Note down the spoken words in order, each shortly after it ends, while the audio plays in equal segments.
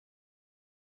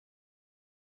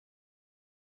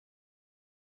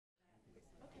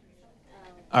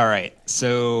All right,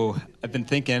 so I've been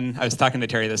thinking, I was talking to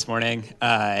Terry this morning.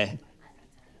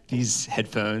 These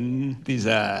headsets,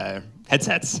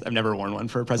 I've never worn one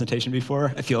for a presentation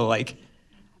before. I feel like,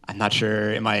 I'm not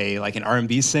sure, am I like an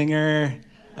R&B singer,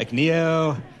 like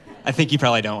Neo? I think you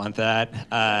probably don't want that.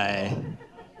 Am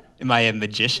I a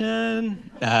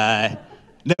magician?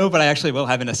 No, but I actually will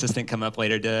have an assistant come up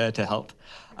later to help.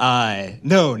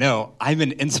 No, I'm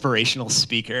an inspirational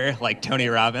speaker like Tony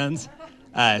Robbins.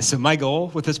 So my goal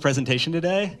with this presentation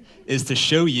today is to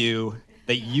show you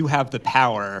that you have the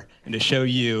power and to show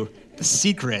you the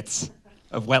secrets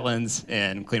of Wetlands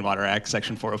and Clean Water Act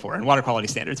Section 404 and water quality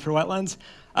standards for wetlands,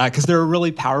 because they're a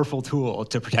really powerful tool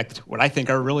to protect what I think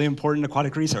are really important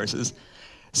aquatic resources.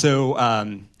 So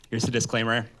here's the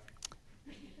disclaimer.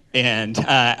 And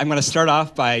I'm going to start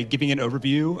off by giving an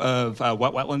overview of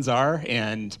what wetlands are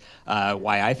and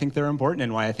why I think they're important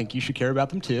and why I think you should care about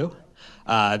them too.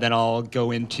 Then I'll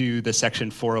go into the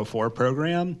Section 404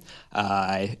 program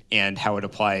and how it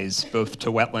applies both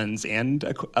to wetlands and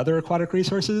other aquatic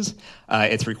resources,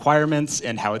 its requirements,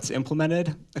 and how it's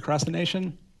implemented across the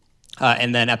nation.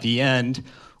 And then at the end,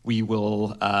 we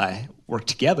will work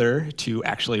together to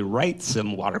actually write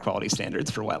some water quality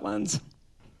standards for wetlands.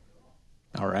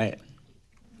 All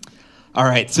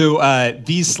right, so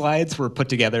these slides were put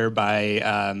together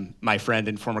by my friend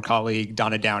and former colleague,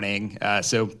 Donna Downing,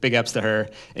 so big ups to her.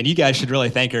 And you guys should really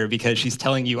thank her because she's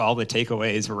telling you all the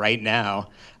takeaways right now.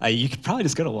 You could probably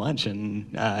just go to lunch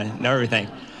and know everything.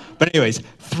 But anyways,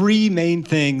 3 main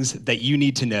things that you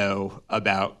need to know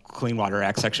about Clean Water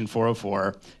Act Section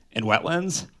 404 and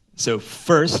wetlands. So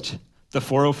first, the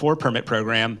 404 permit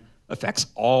program affects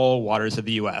all waters of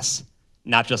the US,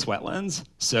 not just wetlands.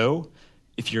 So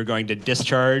if you're going to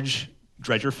discharge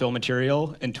dredge or fill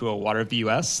material into a water of the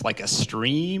US, like a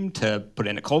stream to put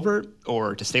in a culvert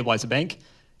or to stabilize a bank,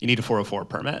 you need a 404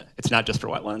 permit. It's not just for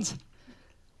wetlands.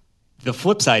 The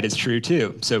flip side is true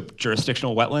too. So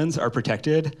jurisdictional wetlands are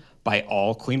protected by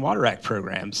all Clean Water Act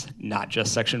programs, not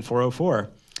just Section 404.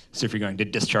 So if you're going to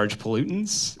discharge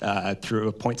pollutants through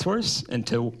a point source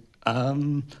into a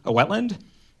wetland,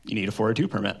 you need a 402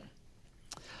 permit.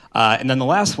 And then the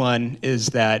last one is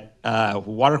that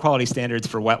water quality standards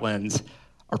for wetlands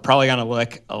are probably going to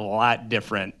look a lot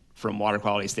different from water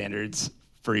quality standards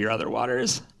for your other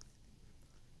waters.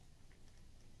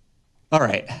 All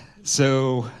right,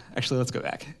 so actually let's go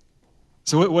back.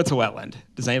 So what's a wetland?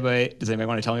 Does anybody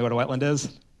want to tell me what a wetland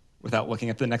is without looking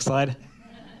at the next slide?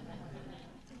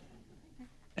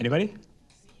 Anybody?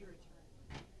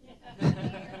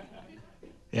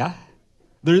 Yeah?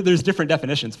 There's different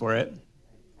definitions for it.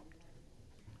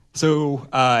 So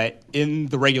in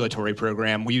the regulatory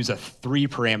program, we use a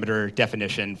 3-parameter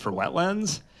definition for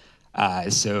wetlands.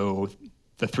 So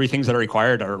the 3 things that are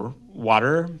required are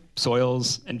water,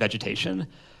 soils, and vegetation.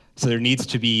 So there needs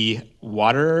to be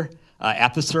water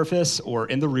at the surface or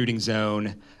in the rooting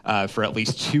zone for at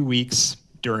least 2 weeks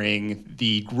during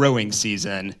the growing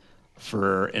season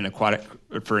for an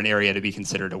area to be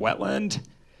considered a wetland.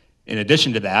 In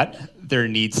addition to that, there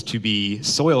needs to be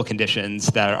soil conditions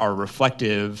that are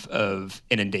reflective of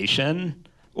inundation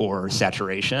or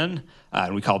saturation.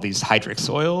 And we call these hydric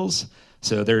soils.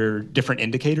 So there are different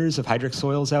indicators of hydric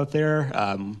soils out there.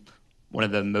 One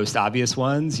of the most obvious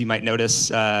ones, you might notice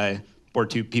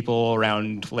board tube people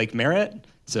around Lake Merritt.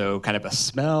 So kind of a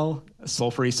smell, a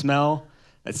sulfury smell.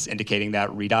 That's indicating that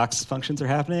redox functions are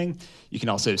happening. You can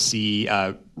also see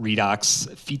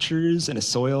redox features in a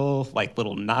soil, like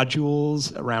little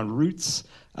nodules around roots,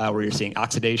 where you're seeing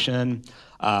oxidation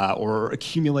or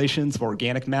accumulations of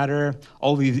organic matter.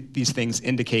 All these things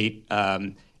indicate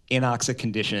anoxic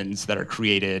conditions that are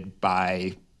created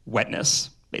by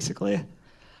wetness, basically.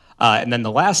 And then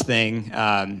the last thing,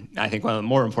 I think one of the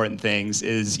more important things,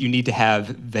 is you need to have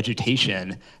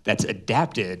vegetation that's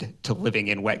adapted to living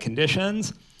in wet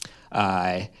conditions.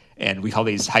 And we call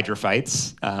these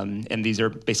hydrophytes. And these are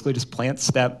basically just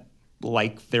plants that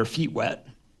like their feet wet.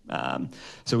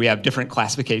 So we have different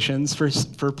classifications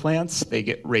for plants.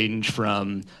 They range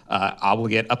from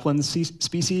obligate upland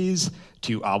species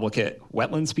to obligate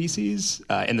wetland species.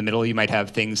 In the middle, you might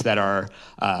have things that are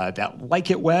that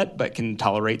like it wet but can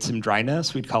tolerate some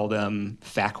dryness. We'd call them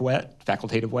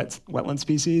facultative wetland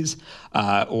species,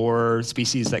 or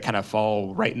species that kind of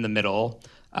fall right in the middle.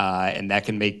 And that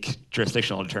can make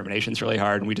jurisdictional determinations really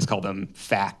hard, and we just call them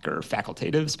FAC, or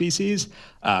facultative species.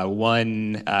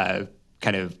 One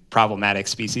kind of problematic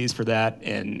species for that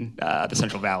in the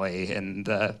Central Valley and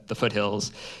the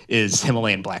foothills is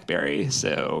Himalayan blackberry.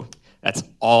 So that's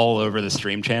all over the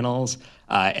stream channels,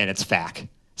 and it's FAC.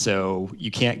 So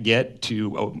you can't get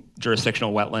to a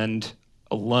jurisdictional wetland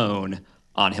alone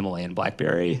on Himalayan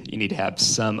blackberry, you need to have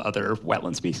some other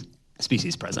wetland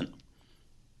species present.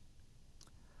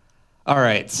 All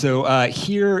right, so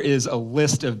here is a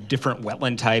list of different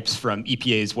wetland types from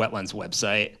EPA's wetlands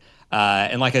website.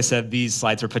 And like I said, these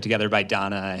slides were put together by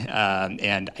Donna,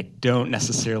 and I don't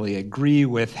necessarily agree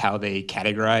with how they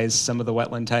categorize some of the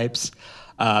wetland types.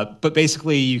 But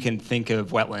basically, you can think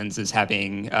of wetlands as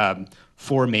having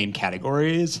 4 main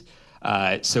categories.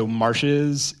 So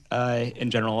marshes,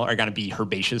 in general, are going to be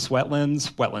herbaceous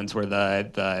wetlands, wetlands where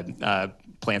the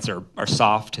plants are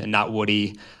soft and not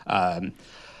woody.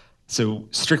 So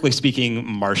strictly speaking,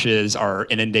 marshes are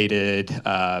inundated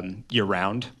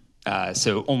year-round.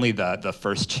 So only the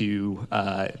first 2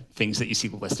 things that you see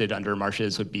listed under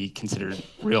marshes would be considered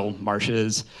real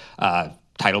marshes,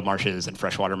 tidal marshes and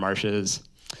freshwater marshes.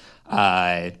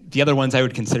 The other ones I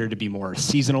would consider to be more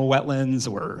seasonal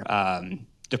wetlands or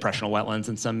depressional wetlands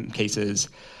in some cases.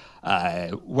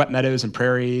 Wet meadows and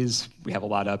prairies, we have a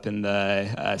lot up in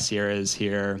the Sierras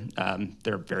here.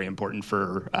 They're very important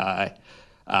for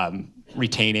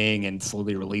retaining and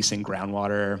slowly releasing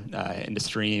groundwater into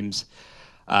streams.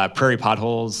 Prairie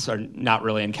potholes are not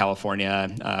really in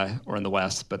California or in the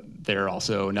West, but they're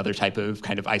also another type of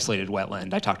kind of isolated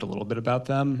wetland. I talked a little bit about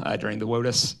them during the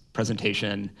WOTUS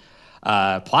presentation.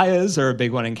 Playas are a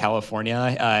big one in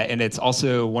California, and it's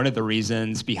also one of the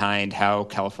reasons behind how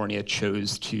California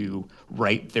chose to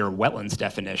write their wetlands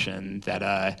definition that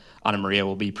Ana Maria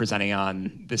will be presenting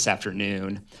on this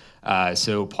afternoon.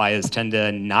 So playas tend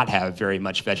to not have very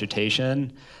much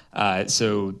vegetation.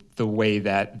 So the way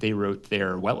that they wrote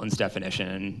their wetlands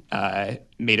definition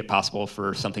made it possible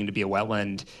for something to be a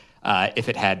wetland if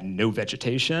it had no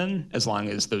vegetation, as long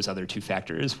as those other 2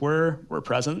 factors were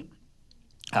present,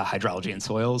 hydrology and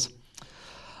soils.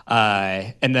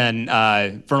 And then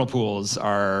vernal pools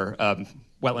are a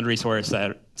wetland resource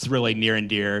that's really near and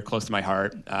dear, close to my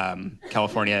heart.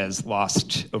 California has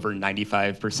lost over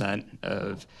 95%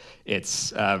 of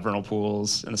its vernal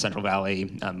pools in the Central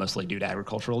Valley, mostly due to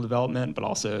agricultural development, but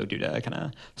also due to kind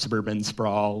of suburban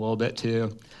sprawl a little bit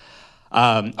too.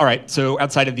 All right, so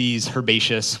outside of these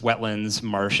herbaceous wetlands,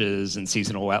 marshes, and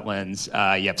seasonal wetlands,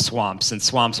 you have swamps, and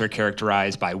swamps are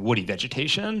characterized by woody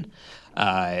vegetation.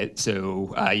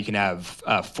 So you can have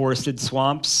forested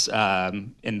swamps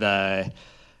in the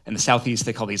southeast.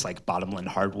 They call these like bottomland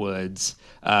hardwoods.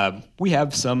 We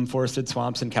have some forested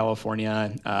swamps in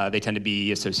California. They tend to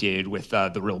be associated with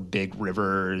the real big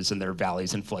rivers and their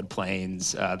valleys and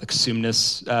floodplains. The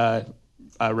Cosumnes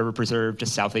River Preserve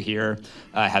just south of here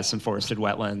has some forested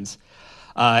wetlands.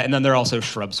 And then there are also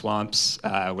shrub swamps,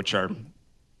 which are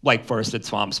like forested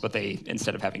swamps, but they,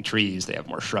 instead of having trees, they have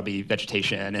more shrubby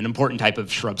vegetation. An important type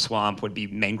of shrub swamp would be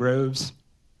mangroves.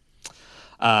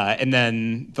 And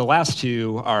then the last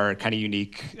 2 are kind of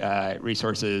unique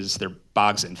resources. They're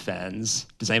bogs and fens.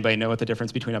 Does anybody know what the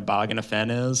difference between a bog and a fen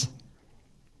is?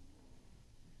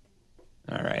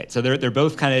 All right, so they're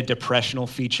both kind of depressional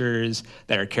features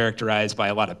that are characterized by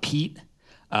a lot of peat.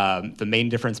 The main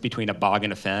difference between a bog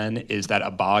and a fen is that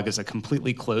a bog is a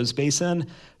completely closed basin,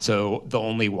 so the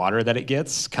only water that it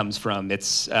gets comes from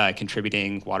its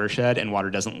contributing watershed, and water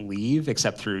doesn't leave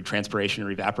except through transpiration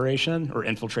or evaporation or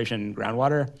infiltration in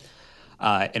groundwater.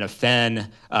 In a fen,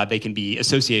 they can be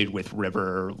associated with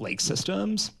river or lake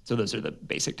systems, so those are the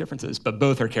basic differences, but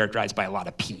both are characterized by a lot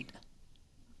of peat.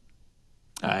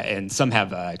 And some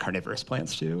have carnivorous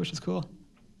plants too, which is cool.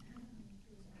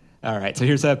 All right, so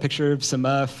here's a picture of some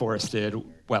forested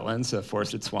wetlands, a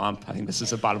forested swamp. I think this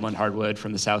is a bottomland hardwood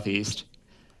from the southeast.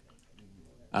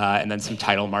 And then some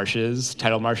tidal marshes.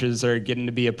 Tidal marshes are getting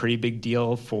to be a pretty big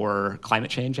deal for climate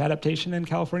change adaptation in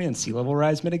California and sea level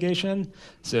rise mitigation.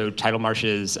 So tidal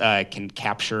marshes can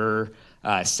capture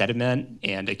sediment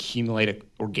and accumulate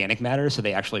organic matter, so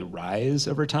they actually rise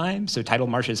over time. So tidal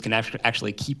marshes can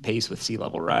actually keep pace with sea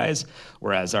level rise,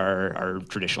 whereas our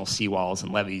traditional seawalls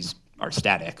and levees are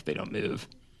static, they don't move.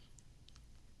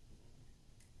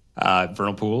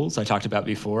 Vernal pools, I talked about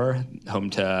before,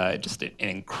 home to just an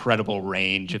incredible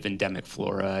range of endemic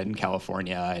flora in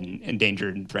California and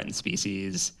endangered and threatened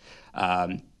species.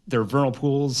 There are vernal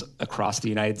pools across the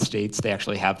United States. They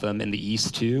actually have them in the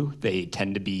east too. They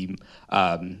tend to be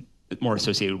more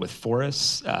associated with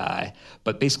forests,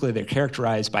 but basically they're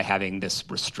characterized by having this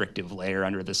restrictive layer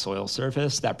under the soil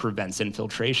surface that prevents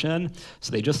infiltration.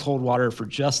 So they just hold water for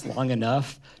just long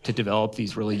enough to develop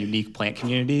these really unique plant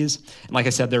communities. And like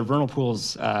I said, there are vernal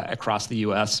pools across the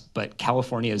US, but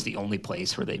California is the only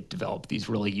place where they've developed these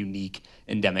really unique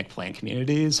endemic plant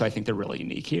communities. So I think they're really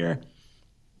unique here.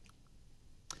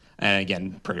 And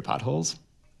again, prairie potholes.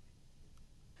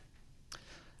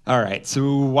 All right,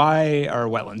 so why are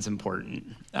wetlands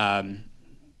important?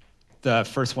 the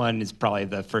first one is probably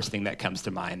the first thing that comes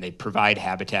to mind. They provide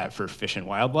habitat for fish and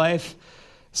wildlife.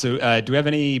 So do we have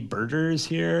any birders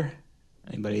here?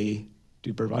 Anybody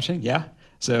do bird watching? Yeah.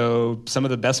 So some of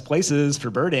the best places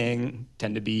for birding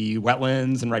tend to be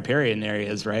wetlands and riparian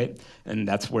areas, right? And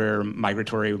that's where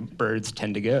migratory birds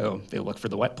tend to go. They look for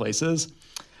the wet places.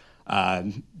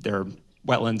 Their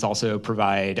wetlands also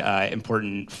provide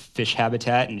important fish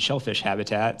habitat and shellfish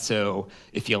habitat. So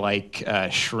if you like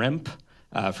shrimp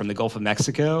from the Gulf of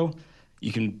Mexico,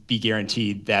 you can be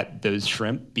guaranteed that those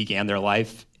shrimp began their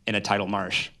life in a tidal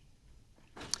marsh.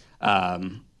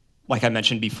 Like I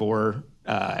mentioned before,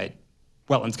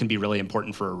 wetlands can be really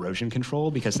important for erosion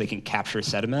control because they can capture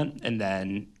sediment and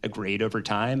then aggregate over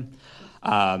time.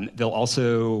 They'll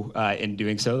also, in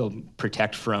doing so, they'll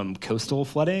protect from coastal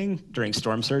flooding during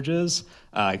storm surges.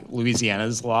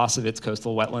 Louisiana's loss of its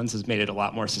coastal wetlands has made it a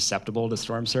lot more susceptible to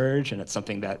storm surge, and it's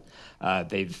something that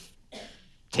they've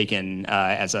taken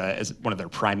as one of their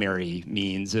primary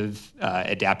means of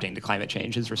adapting to climate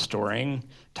change is restoring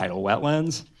tidal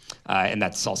wetlands, and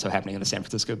that's also happening in the San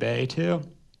Francisco Bay too.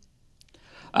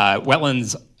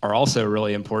 Wetlands are also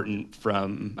really important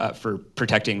for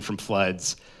protecting from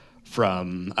floods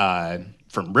from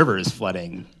rivers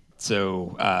flooding.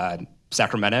 So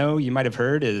Sacramento, you might have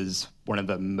heard, is one of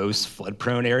the most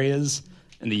flood-prone areas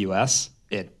in the U.S.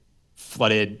 It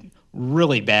flooded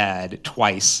really bad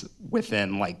twice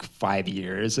within like 5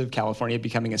 years of California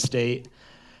becoming a state.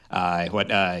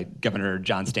 Governor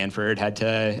John Stanford had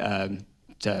to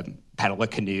paddle a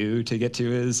canoe to get to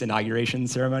his inauguration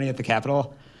ceremony at the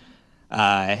Capitol.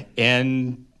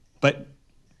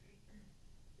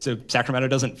 So Sacramento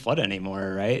doesn't flood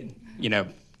anymore, right? You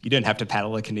didn't have to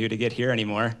paddle a canoe to get here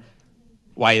anymore.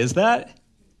 Why is that?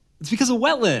 It's because of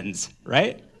wetlands,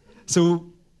 right?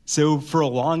 So for a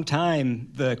long time,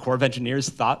 the Corps of Engineers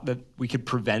thought that we could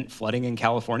prevent flooding in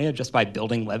California just by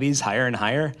building levees higher and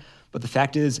higher. But the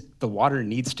fact is, the water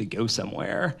needs to go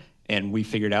somewhere. And we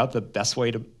figured out the best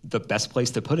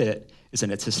place to put it is in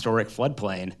its historic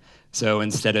floodplain. So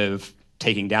instead of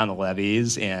taking down the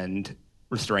levees and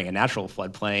restoring a natural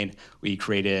floodplain, we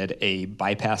created a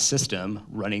bypass system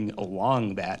running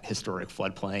along that historic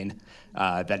floodplain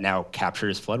that now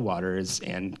captures floodwaters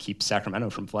and keeps Sacramento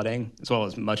from flooding, as well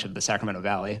as much of the Sacramento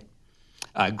Valley.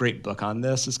 A great book on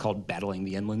this is called Battling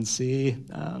the Inland Sea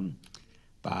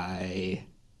by,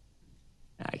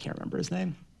 I can't remember his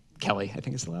name. Kelly, I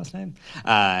think is the last name.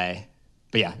 But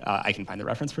yeah, I can find the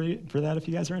reference for that if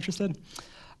you guys are interested.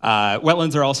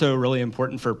 Wetlands are also really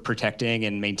important for protecting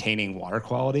and maintaining water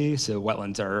quality. So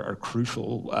wetlands are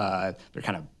crucial. They're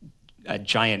kind of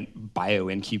giant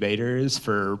bioincubators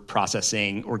for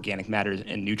processing organic matter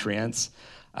and nutrients.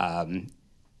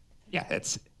 Yeah,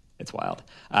 it's wild.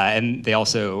 And they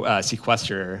also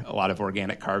sequester a lot of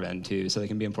organic carbon too, so they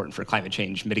can be important for climate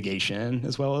change mitigation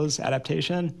as well as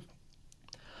adaptation.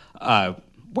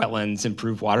 Wetlands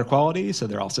improve water quality, so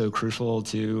they're also crucial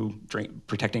to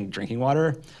protecting drinking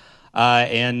water.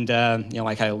 And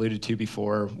like I alluded to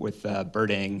before with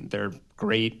birding, they're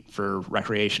great for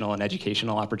recreational and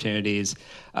educational opportunities.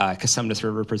 Cosumnes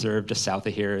River Preserve just south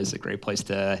of here is a great place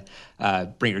to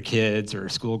bring your kids or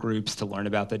school groups to learn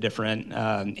about the different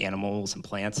animals and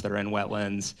plants that are in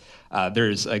wetlands.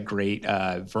 There's a great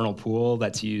vernal pool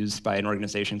that's used by an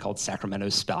organization called Sacramento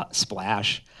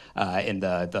Splash in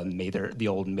the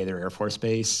old Mather Air Force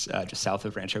Base just south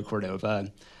of Rancho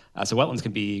Cordova. So wetlands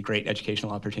can be great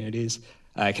educational opportunities.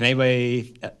 Can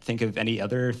anybody think of any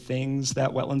other things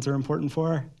that wetlands are important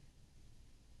for?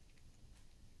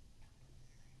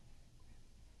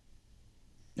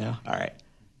 No? All right.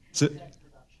 So,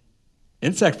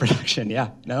 insect production,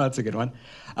 yeah. No, that's a good one.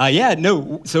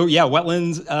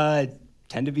 Wetlands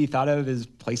tend to be thought of as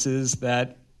places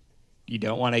that you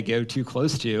don't want to go too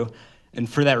close to. And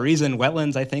for that reason,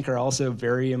 wetlands, I think, are also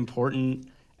very important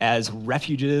as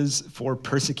refuges for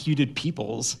persecuted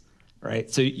peoples, right?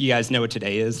 So you guys know what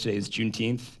today is. Today is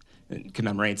Juneteenth. It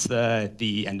commemorates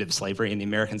the end of slavery in the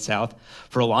American South.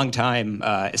 For a long time,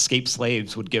 escaped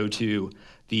slaves would go to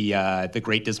the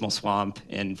Great Dismal Swamp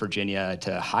in Virginia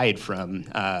to hide from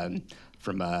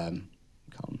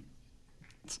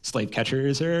slave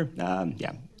catchers or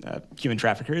human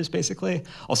traffickers, basically.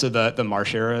 Also, the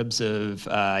marsh Arabs of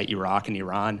Iraq and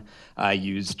Iran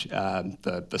used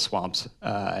the swamps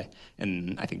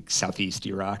in, I think, southeast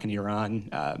Iraq and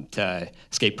Iran to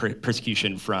escape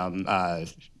persecution from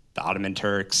the Ottoman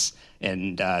Turks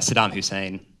and Saddam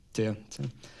Hussein, too. So,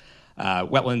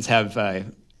 wetlands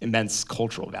have immense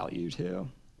cultural value, too.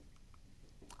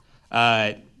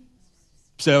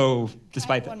 So,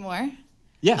 despite one more.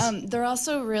 Yes. They're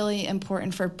also really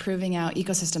important for proving out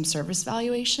ecosystem service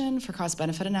valuation for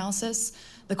cost-benefit analysis.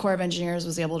 The Corps of Engineers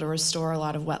was able to restore a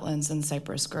lot of wetlands and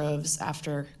cypress groves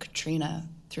after Katrina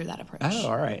through that approach. Oh,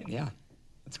 all right. Yeah,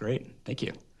 that's great. Thank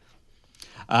you.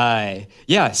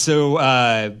 Yeah,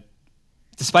 so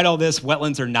despite all this,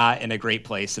 wetlands are not in a great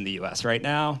place in the US right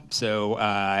now.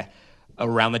 So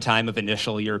around the time of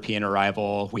initial European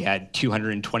arrival, we had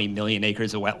 220 million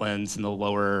acres of wetlands in the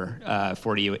lower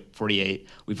 48.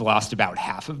 We've lost about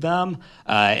half of them,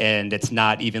 and it's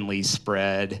not evenly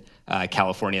spread.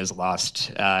 California has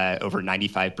lost over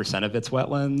 95% of its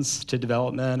wetlands to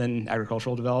development and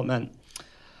agricultural development.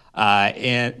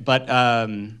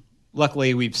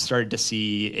 Luckily, we've started to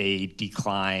see a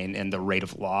decline in the rate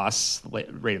of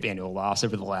annual loss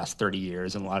over the last 30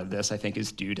 years. And a lot of this, I think,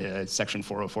 is due to Section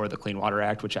 404 of the Clean Water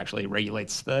Act, which actually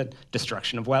regulates the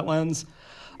destruction of wetlands.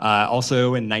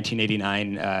 Also, in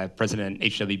 1989, President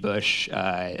H.W. Bush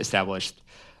established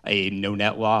a no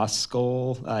net loss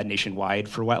goal nationwide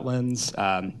for wetlands.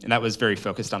 And that was very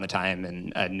focused on the time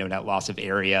and no net loss of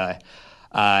area.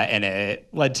 And it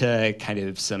led to kind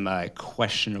of some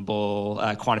questionable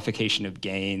quantification of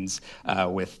gains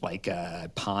with like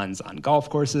ponds on golf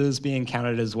courses being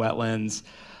counted as wetlands.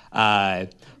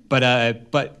 But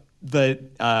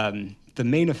the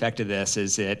main effect of this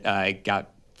is it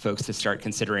got folks to start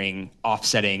considering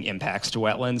offsetting impacts to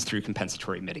wetlands through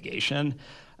compensatory mitigation.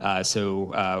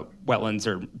 So wetlands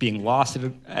are being lost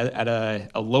at a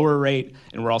lower rate,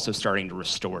 and we're also starting to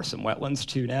restore some wetlands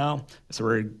too now. So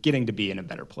we're getting to be in a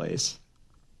better place.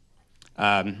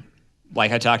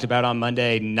 Like I talked about on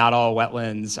Monday, not all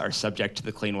wetlands are subject to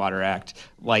the Clean Water Act,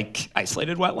 like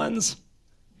isolated wetlands.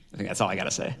 I think that's all I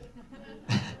gotta say.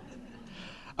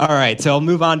 All right, so I'll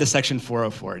move on to Section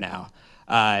 404 now.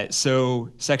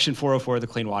 So Section 404 of the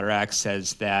Clean Water Act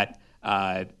says that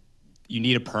you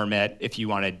need a permit if you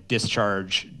want to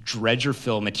discharge dredge or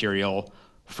fill material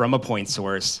from a point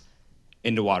source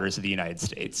into waters of the United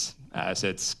States. So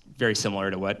it's very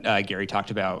similar to what Gary talked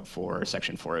about for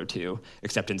Section 402,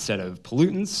 except instead of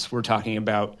pollutants, we're talking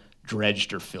about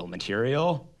dredged or fill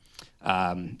material.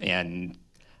 There's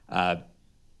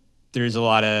a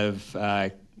lot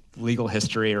of legal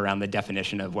history around the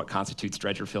definition of what constitutes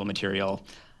dredge or fill material.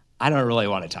 I don't really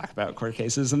want to talk about court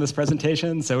cases in this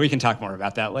presentation, so we can talk more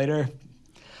about that later.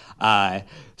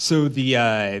 So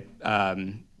the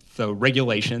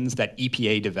regulations that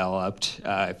EPA developed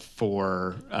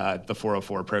for the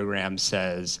 404 program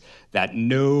says that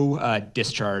no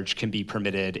discharge can be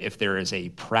permitted if there is a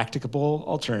practicable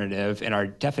alternative, and our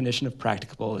definition of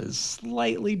practicable is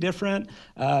slightly different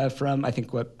from, I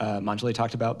think, what Manjali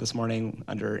talked about this morning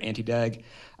under anti-deg,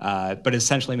 but it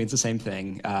essentially means the same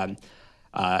thing.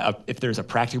 If there's a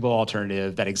practicable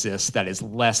alternative that exists that is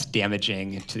less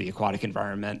damaging to the aquatic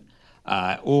environment,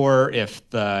 or if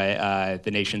the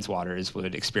nation's waters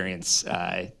would experience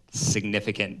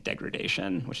significant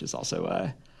degradation, which is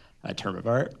also a term of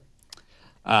art.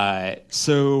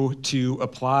 So to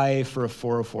apply for a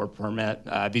 404 permit,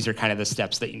 these are kind of the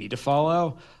steps that you need to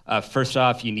follow. First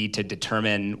off, you need to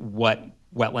determine what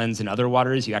wetlands and other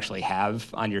waters you actually have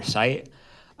on your site.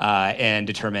 And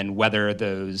determine whether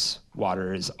those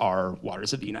waters are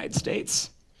waters of the United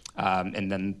States.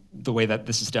 And then the way that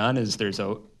this is done is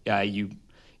you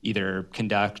either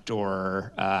conduct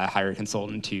or hire a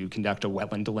consultant to conduct a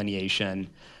wetland delineation,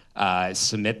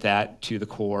 submit that to the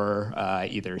Corps,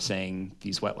 either saying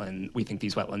we think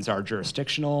these wetlands are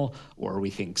jurisdictional, or we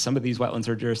think some of these wetlands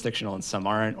are jurisdictional and some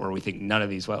aren't, or we think none of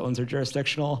these wetlands are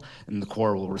jurisdictional, and the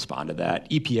Corps will respond to that.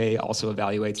 EPA also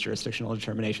evaluates jurisdictional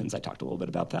determinations. I talked a little bit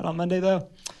about that on Monday, though.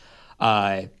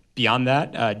 Beyond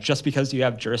that, just because you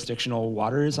have jurisdictional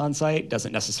waters on site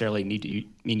doesn't necessarily mean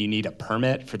you need a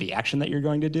permit for the action that you're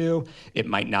going to do. It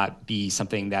might not be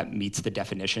something that meets the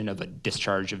definition of a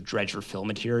discharge of dredge or fill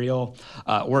material,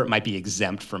 or it might be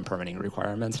exempt from permitting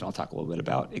requirements, and I'll talk a little bit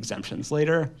about exemptions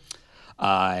later.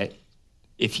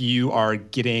 If you are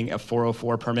getting a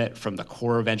 404 permit from the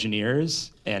Corps of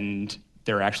Engineers, and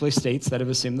there are actually states that have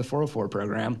assumed the 404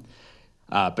 program,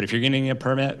 but if you're getting a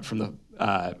permit from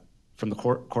the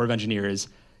Corps of Engineers,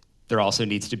 there also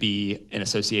needs to be an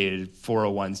associated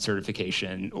 401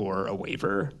 certification or a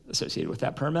waiver associated with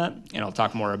that permit. And I'll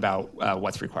talk more about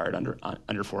what's required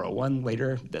under 401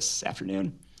 later this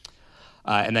afternoon.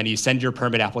 And then you send your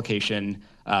permit application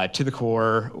to the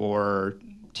Corps or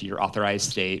to your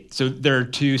authorized state. So there are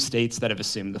 2 states that have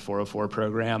assumed the 404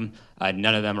 program.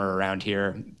 None of them are around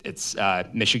here. It's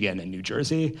Michigan and New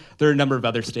Jersey. There are a number of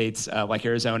other states like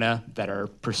Arizona that are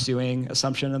pursuing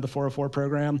assumption of the 404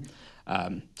 program.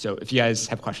 So if you guys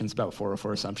have questions about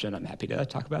 404 assumption, I'm happy to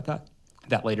talk about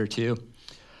that later too.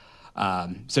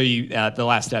 So the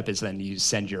last step is then you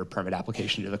send your permit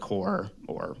application to the Corps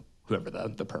or whoever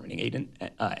the permitting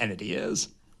entity is.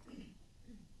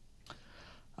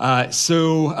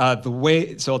 So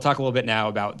I'll talk a little bit now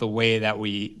about the way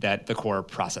that the Corps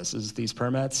processes these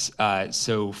permits.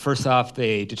 So first off,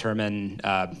 they determine,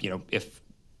 if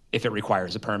it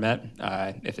requires a permit,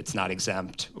 if it's not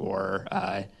exempt or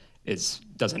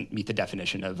doesn't meet the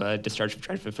definition of a discharge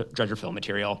of dredge or fill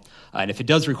material, and if it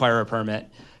does require a permit,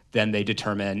 then they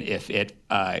determine if it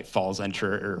falls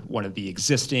under one of the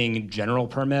existing general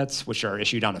permits, which are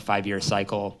issued on a 5-year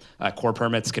cycle. Corps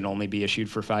permits can only be issued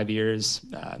for 5 years.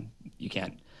 You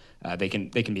can't. They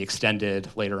can be extended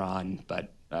later on,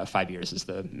 but 5 years is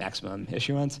the maximum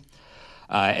issuance.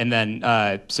 And then,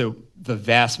 so the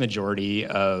vast majority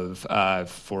of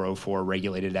 404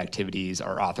 regulated activities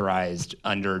are authorized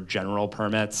under general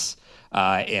permits.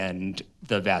 And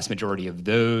the vast majority of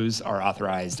those are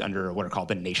authorized under what are called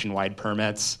the nationwide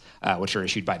permits, which are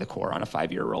issued by the Corps on a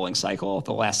 5-year rolling cycle.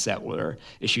 The last set were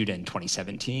issued in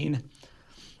 2017.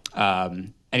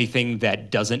 Anything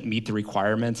that doesn't meet the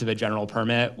requirements of a general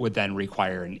permit would then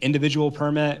require an individual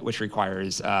permit, which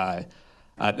requires, there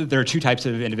are 2 types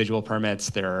of individual permits.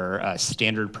 There are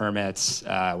standard permits,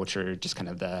 which are just kind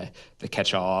of the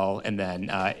catch-all, and then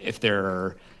if there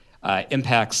are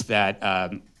impacts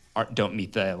that don't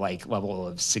meet the level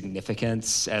of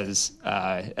significance as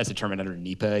determined under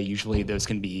NEPA. Usually those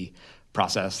can be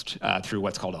processed through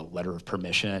what's called a letter of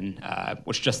permission,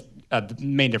 which just the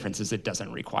main difference is it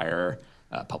doesn't require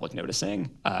public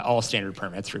noticing. All standard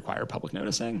permits require public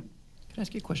noticing. Can I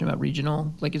ask you a question about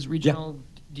regional? Is regional,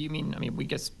 do you mean,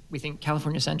 we think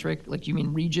California-centric, do you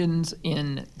mean regions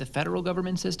in the federal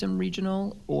government system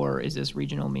regional, or is this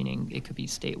regional meaning it could be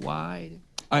statewide?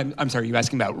 I'm sorry, you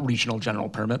asking about regional general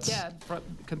permits? Yeah,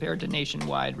 compared to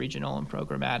nationwide, regional, and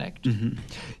programmatic. Mm-hmm.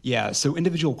 Yeah, so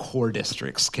individual Corps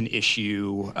districts can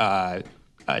issue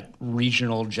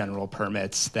regional general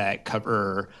permits that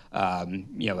cover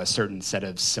a certain set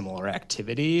of similar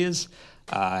activities.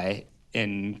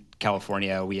 In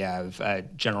California, we have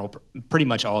pretty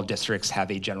much all districts have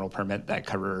a general permit that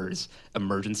covers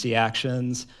emergency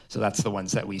actions. So that's the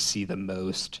ones that we see the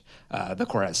most. The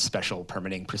Corps has special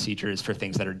permitting procedures for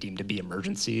things that are deemed to be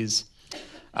emergencies.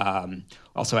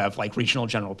 Also have regional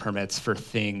general permits for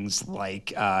things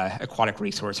like aquatic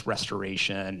resource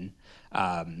restoration.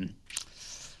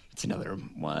 It's another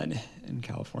one in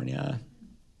California.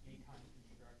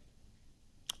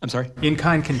 I'm sorry?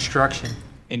 In-kind construction.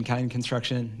 In-kind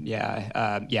construction,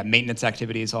 yeah. Maintenance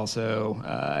activities also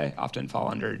often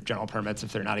fall under general permits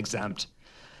if they're not exempt.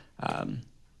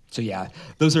 So yeah,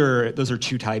 those are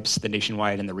 2 types, the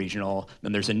nationwide and the regional.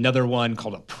 Then there's another one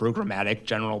called a programmatic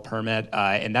general permit,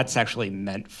 and that's actually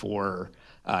meant for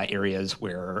areas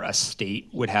where a state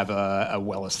would have a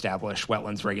well-established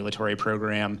wetlands regulatory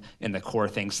program, and the Corps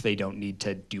thinks they don't need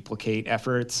to duplicate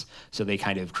efforts, so they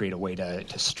kind of create a way to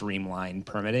streamline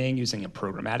permitting using a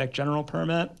programmatic general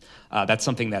permit. That's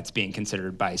something that's being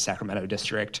considered by Sacramento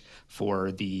District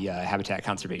for the habitat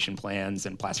conservation plans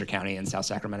in Placer County and South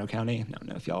Sacramento County. I don't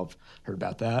know if y'all have heard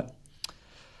about that.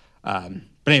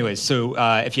 But anyways, so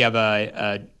if you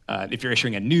have if you're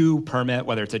issuing a new permit,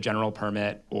 whether it's a general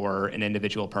permit or an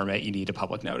individual permit, you need a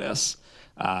public notice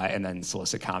and then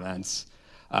solicit comments.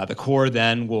 The Corps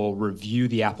then will review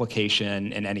the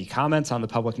application and any comments on the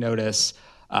public notice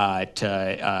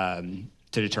to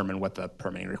determine what the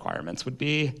permitting requirements would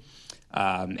be.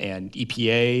 And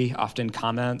EPA often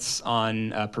comments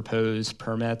on proposed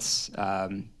permits.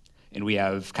 And we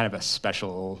have kind of a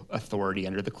special authority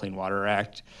under the Clean Water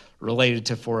Act related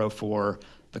to 404.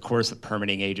 The Corps is the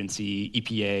permitting agency.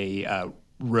 EPA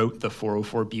wrote the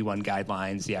 404B1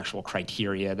 guidelines, the actual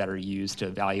criteria that are used to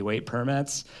evaluate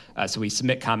permits. So we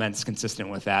submit comments consistent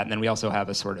with that. And then we also have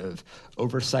a sort of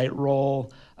oversight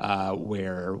role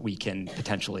where we can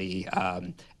potentially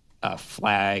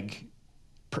flag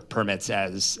permits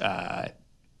as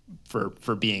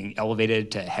for being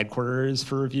elevated to headquarters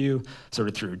for review, sort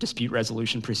of through dispute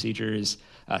resolution procedures,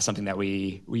 something that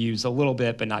we use a little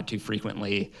bit but not too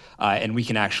frequently. And we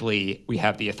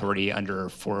have the authority under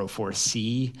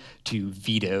 404C to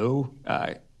veto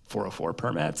 404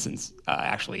 permits and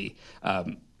actually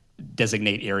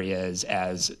designate areas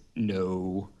as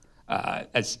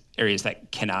as areas that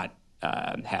cannot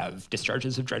have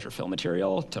discharges of dredge or fill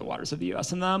material to waters of the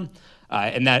U.S. in them.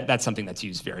 And that's something that's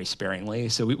used very sparingly.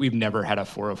 So we've never had a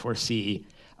 404C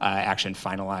action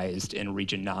finalized in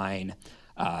Region 9.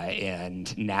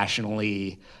 And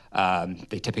nationally,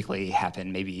 they typically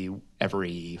happen maybe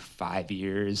every 5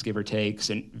 years, give or take,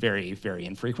 and very, very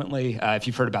infrequently. If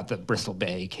you've heard about the Bristol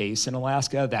Bay case in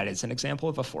Alaska, that is an example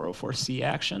of a 404C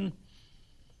action.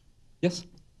 Yes?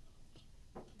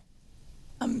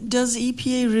 Does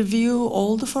EPA review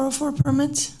all the 404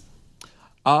 permits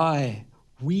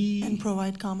and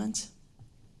provide comments?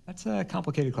 That's a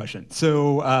complicated question.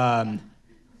 So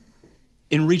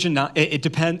in Region 9, it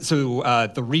depends. So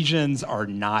the regions are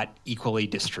not equally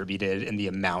distributed in the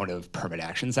amount of permit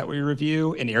actions that we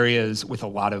review. In areas with a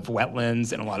lot of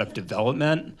wetlands and a lot of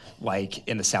development, like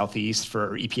in the Southeast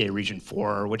for EPA Region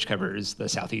 4, which covers the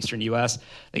southeastern US,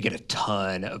 they get a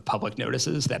ton of public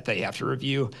notices that they have to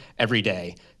review every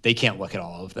day. They can't look at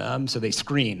all of them, so they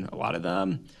screen a lot of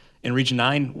them. In Region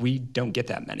 9, we don't get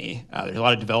that many. There's a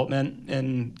lot of development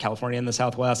in California and the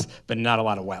Southwest, but not a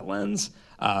lot of wetlands.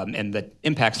 And the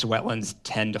impacts to wetlands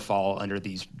tend to fall under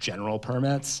these general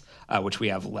permits, which we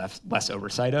have less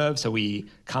oversight of. So we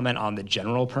comment on the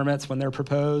general permits when they're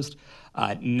proposed,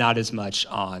 not as much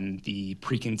on the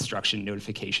pre-construction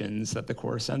notifications that the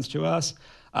Corps sends to us.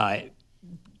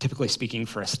 Typically speaking,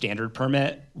 for a standard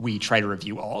permit, we try to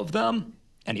review all of them,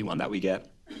 any one that we get.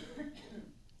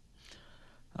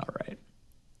 All right.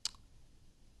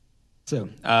 So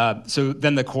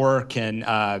then the Corps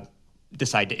can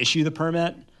decide to issue the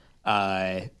permit.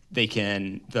 The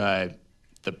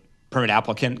permit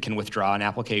applicant can withdraw an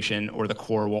application, or the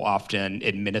Corps will often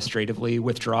administratively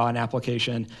withdraw an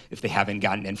application if they haven't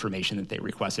gotten information that they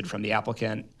requested from the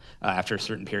applicant after a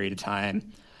certain period of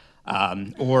time.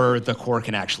 Or the Corps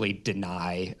can actually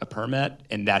deny a permit,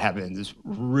 and that happens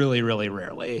really, really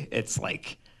rarely. It's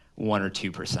like 1 or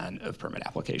 2% of permit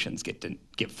applications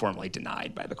get formally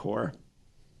denied by the Corps.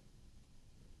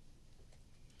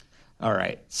 All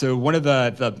right, so one of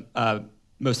the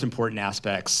most important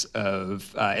aspects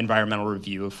of environmental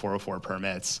review of 404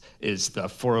 permits is the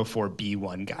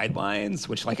 404B1 guidelines,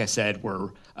 which, like I said,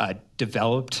 were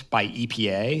developed by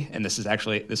EPA, and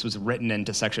this was written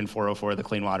into Section 404 of the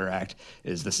Clean Water Act.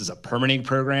 This is a permitting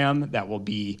program that will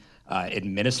be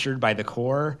administered by the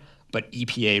Corps, but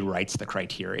EPA writes the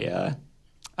criteria.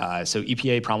 So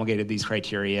EPA promulgated these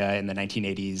criteria in the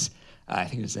 1980s. I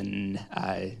think it was in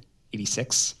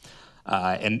 86.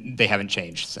 And they haven't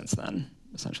changed since then,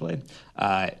 essentially.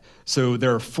 So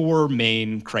there are 4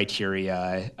 main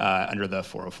criteria under the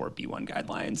 404B1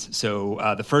 guidelines. So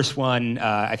the first one,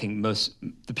 I think is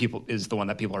the one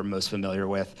that people are most familiar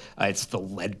with. It's the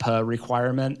LEDPA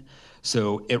requirement.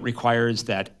 So it requires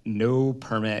that no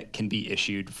permit can be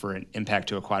issued for an impact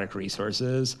to aquatic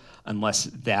resources unless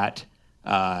that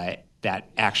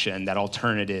action, that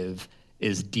alternative,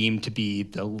 is deemed to be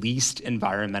the least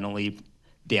environmentally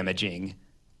damaging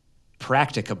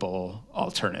practicable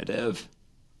alternative.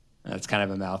 That's kind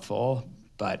of a mouthful,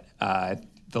 but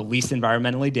the least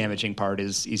environmentally damaging part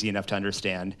is easy enough to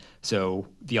understand. So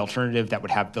the alternative that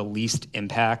would have the least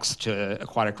impacts to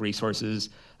aquatic resources,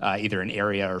 either an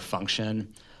area or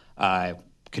function,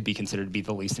 could be considered to be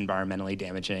the least environmentally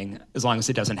damaging, as long as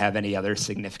it doesn't have any other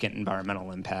significant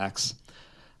environmental impacts.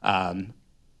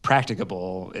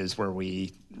 Practicable is where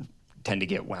we tend to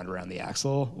get wound around the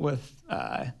axle with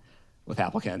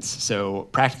applicants. So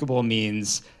practicable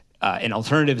means an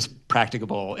alternative is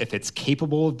practicable if it's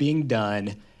capable of being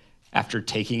done after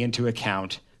taking into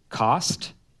account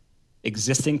cost,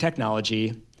 existing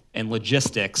technology, and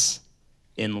logistics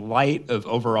in light of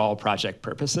overall project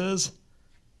purposes.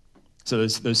 So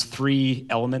those 3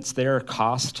 elements there: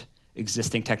 cost,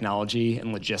 existing technology,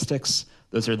 and logistics.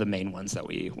 Those are the main ones that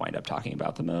we wind up talking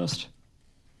about the most.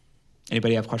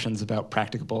 Anybody have questions about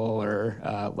practicable or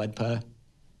LEDPA?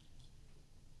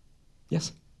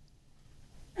 Yes?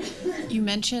 You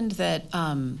mentioned that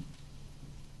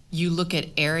you look at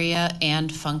area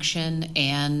and function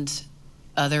and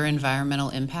other environmental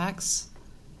impacts.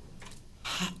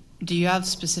 Do you have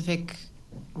specific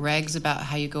regs about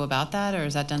how you go about that, or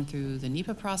is that done through the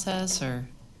NEPA process, or?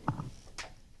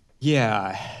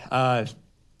 Yeah,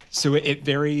 so it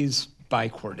varies by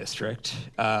core district.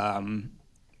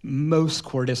 Most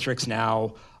core districts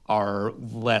now are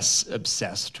less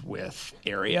obsessed with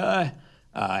area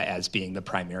as being the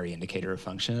primary indicator of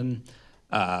function.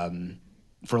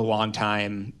 For a long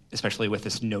time, especially with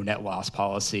this no net loss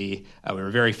policy, we were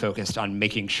very focused on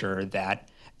making sure that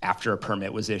after a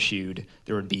permit was issued,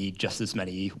 there would be just as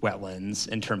many wetlands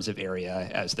in terms of area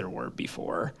as there were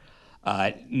before.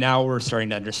 Now we're starting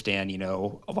to understand, a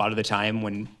lot of the time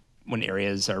when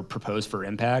areas are proposed for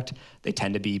impact, they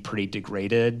tend to be pretty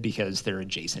degraded because they're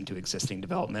adjacent to existing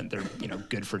development. They're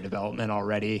good for development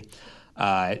already.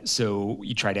 So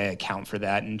you try to account for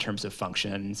that in terms of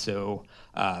function. So,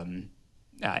 and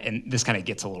this kind of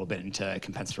gets a little bit into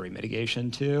compensatory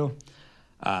mitigation too.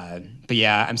 But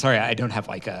yeah, I'm sorry, I don't have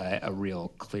like a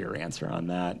real clear answer on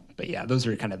that. But yeah, those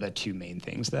are kind of the two main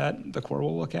things that the Corps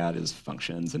will look at is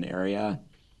functions and area.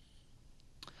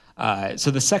 So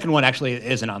the second one actually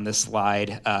isn't on this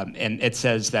slide, and it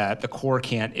says that the Corps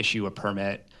can't issue a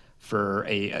permit for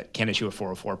can't issue a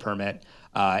 404 permit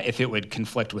if it would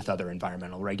conflict with other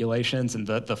environmental regulations. And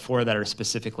the four that are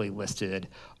specifically listed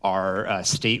are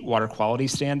state water quality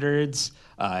standards,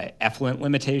 effluent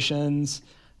limitations,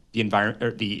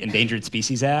 the Endangered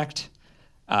Species Act,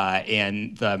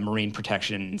 and the Marine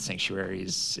Protection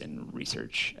Sanctuaries and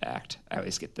Research Act. I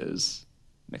always get those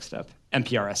mixed up.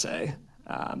 MPRSA.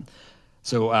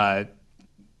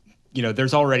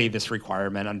 There's already this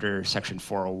requirement under Section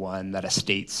 401 that a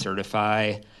state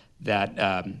certify that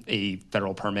a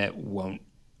federal permit won't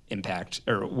impact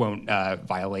or won't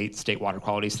violate state water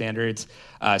quality standards.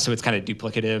 So it's kind of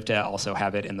duplicative to also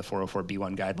have it in the 404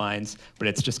 B1 guidelines, but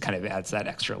it's just kind of adds that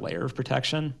extra layer of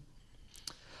protection.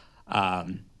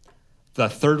 The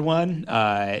third one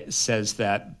says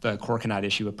that the Corps cannot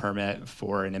issue a permit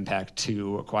for an impact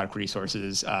to aquatic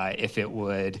resources if it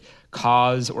would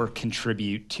cause or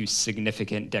contribute to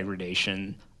significant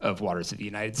degradation of waters of the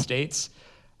United States.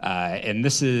 And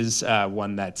this is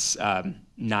one that's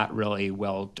not really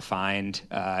well defined.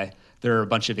 There are a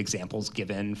bunch of examples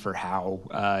given for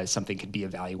how something could be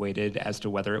evaluated as to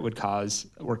whether it would cause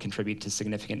or contribute to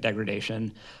significant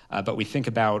degradation. But we think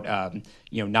about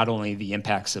not only the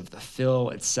impacts of the fill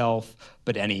itself,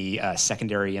 but any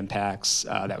secondary impacts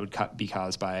that would be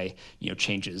caused by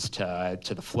changes to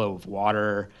the flow of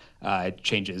water,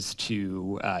 changes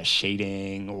to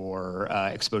shading or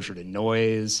exposure to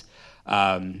noise.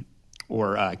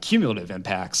 Or cumulative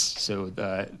impacts, so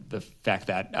the fact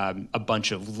that a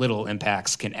bunch of little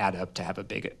impacts can add up to have a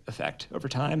big effect over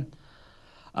time.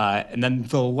 And then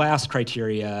the last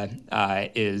criteria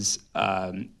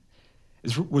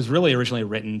was really originally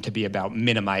written to be about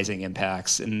minimizing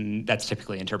impacts, and that's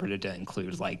typically interpreted to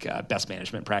include like best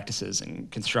management practices in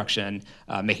construction,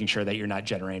 making sure that you're not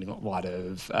generating a lot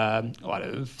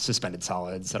of suspended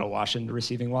solids that'll wash into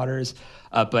receiving waters.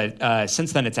 But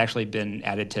since then, it's actually been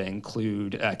added to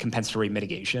include compensatory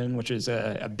mitigation, which is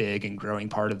a big and growing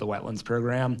part of the wetlands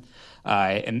program.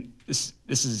 And this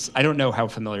is, I don't know how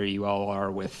familiar you all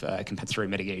are with compensatory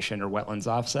mitigation or wetlands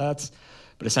offsets,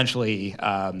 but essentially,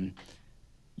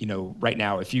 right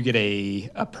now, if you get a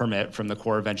permit from the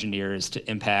Corps of Engineers to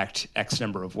impact X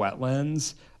number of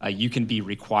wetlands, you can be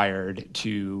required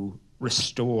to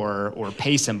restore or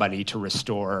pay somebody to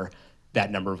restore that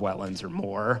number of wetlands or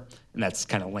more. And that's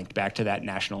kind of linked back to that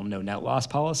national no net loss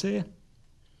policy.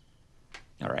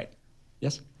 All right.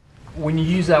 Yes? When you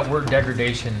use that word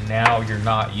degradation now, you're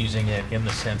not using it in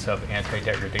the sense of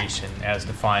anti-degradation as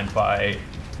defined by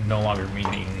no longer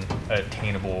meaning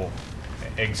attainable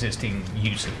existing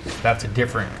uses. That's a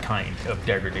different kind of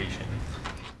degradation.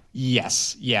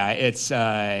 Yes, yeah, it's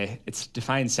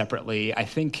defined separately. I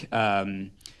think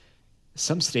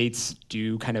some states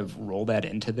do kind of roll that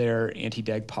into their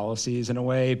anti-deg policies in a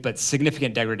way, but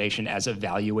significant degradation as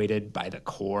evaluated by the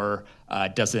Corps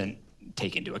doesn't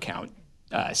take into account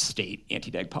state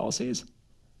anti-deg policies.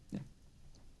 Yeah.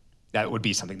 That would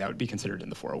be something that would be considered in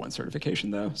the 401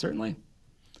 certification, though, certainly.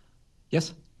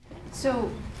 Yes? So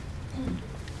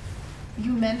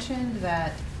you mentioned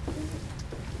that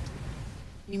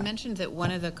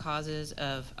one of the causes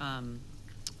of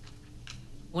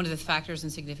one of the factors in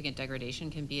significant degradation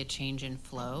can be a change in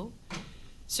flow.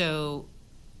 So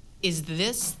is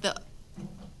this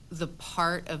the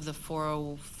part of the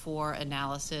 404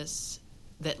 analysis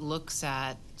that looks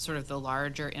at sort of the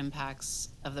larger impacts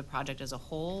of the project as a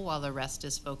whole, while the rest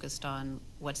is focused on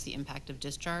what's the impact of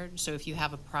discharge? So if you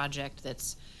have a project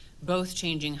that's both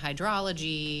changing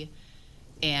hydrology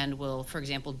and will, for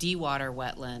example, dewater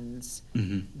wetlands,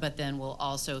 but then will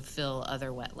also fill other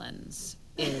wetlands,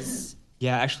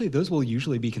 Yeah, actually, those will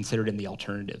usually be considered in the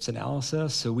alternatives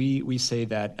analysis. So we say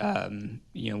that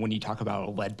when you talk about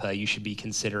a LEDPA, you should be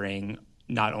considering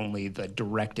not only the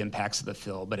direct impacts of the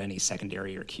fill, but any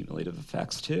secondary or cumulative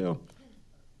effects too.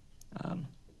 And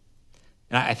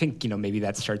I think maybe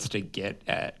that starts to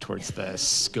get towards the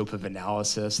scope of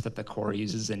analysis that the Corps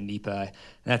uses in NEPA.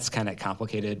 That's kind of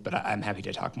complicated, but I'm happy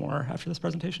to talk more after this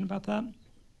presentation about that.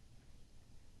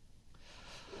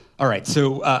 All right,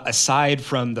 so aside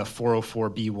from the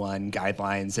 404B1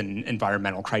 guidelines and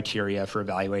environmental criteria for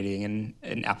evaluating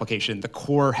an application, the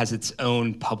Corps has its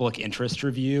own public interest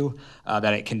review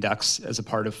that it conducts as a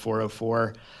part of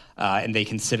 404. And they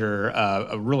consider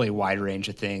a really wide range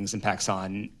of things, impacts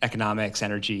on economics,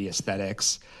 energy,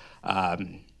 aesthetics,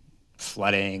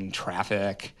 flooding,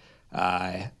 traffic,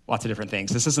 lots of different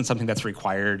things. This isn't something that's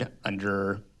required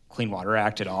under Clean Water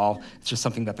Act at all. It's just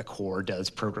something that the Corps does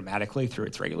programmatically through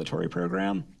its regulatory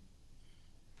program.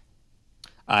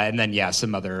 And then, yeah,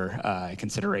 some other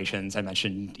considerations. I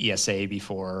mentioned ESA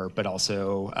before, but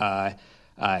also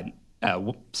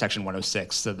Section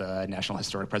 106 of the National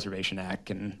Historic Preservation Act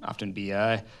can often be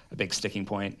a big sticking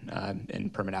point in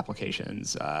permit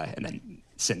applications. And then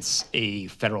since a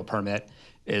federal permit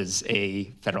is a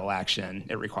federal action,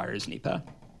 it requires NEPA.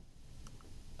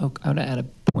 Oh, I want to add a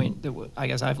point that I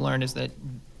guess I've learned is that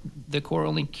the Corps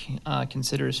only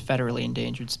considers federally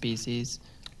endangered species,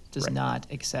 does Right. not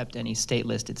accept any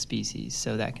state-listed species,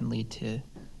 so that can lead to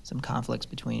some conflicts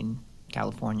between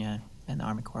California and the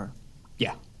Army Corps.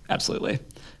 Yeah, absolutely.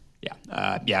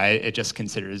 Yeah, it just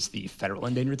considers the Federal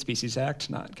Endangered Species Act,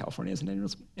 not California's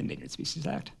Endangered Species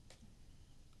Act.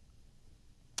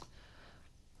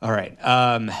 All right.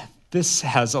 This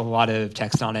has a lot of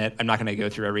text on it. I'm not going to go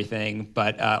through everything,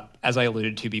 but as I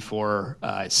alluded to before,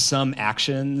 some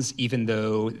actions, even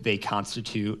though they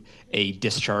constitute a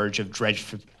discharge of dredge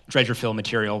or fill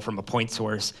material from a point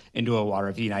source into a water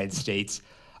of the United States,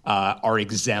 are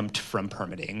exempt from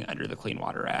permitting under the Clean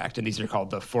Water Act. And these are called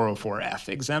the 404F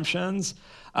exemptions.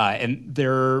 And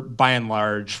they're by and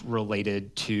large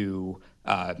related to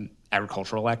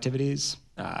agricultural activities.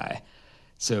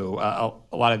 So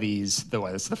a lot of these,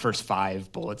 the first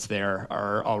 5 bullets there,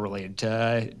 are all related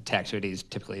to activities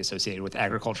typically associated with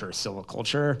agriculture or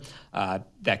silviculture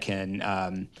that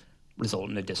can result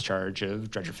in a discharge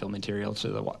of dredge or fill material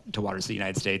to waters of the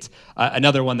United States.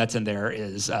 Another one that's in there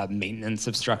is maintenance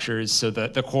of structures. So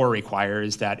the Corps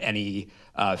requires that any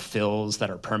fills that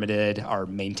are permitted are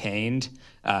maintained.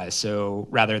 So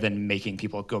rather than making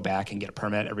people go back and get a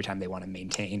permit every time they want to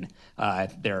maintain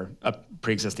their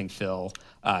pre-existing fill,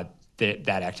 that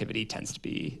activity tends to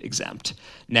be exempt.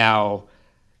 Now,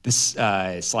 this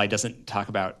slide doesn't talk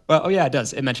about, well, oh yeah, it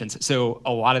does. It mentions, so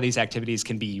a lot of these activities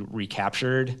can be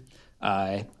recaptured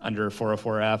under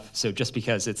 404F. So just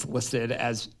because it's listed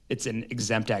as it's an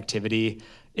exempt activity,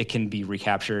 it can be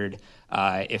recaptured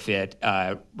if it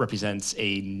represents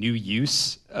a new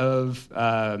use of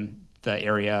the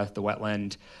area, the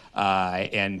wetland,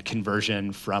 and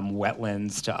conversion from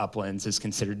wetlands to uplands is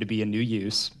considered to be a new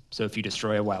use. So if you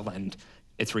destroy a wetland,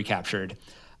 it's recaptured.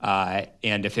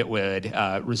 And if it would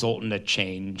result in a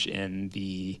change in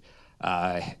the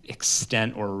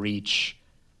extent or reach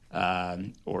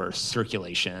or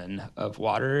circulation of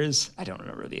waters, I don't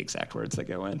remember the exact words that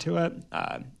go into it,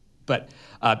 but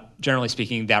generally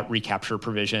speaking, that recapture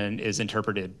provision is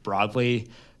interpreted broadly.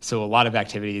 So a lot of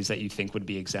activities that you think would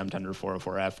be exempt under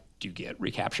 404F do get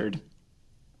recaptured.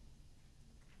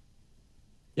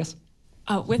 Yes?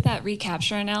 With that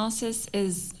recapture analysis,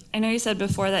 I know you said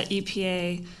before that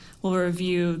EPA will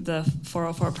review the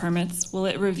 404 permits. Will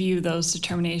it review those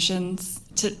determinations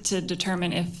to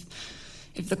determine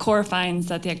if the Corps finds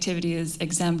that the activity is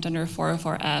exempt under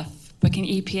 404F, but can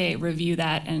EPA review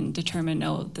that and determine,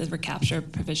 no, the recapture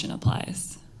provision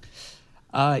applies?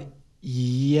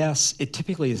 Yes, it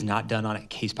typically is not done on a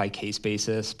case-by-case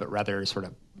basis, but rather sort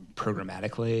of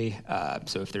programmatically.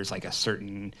 So if there's like a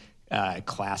certain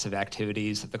class of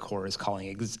activities that the Corps is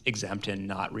calling exempt and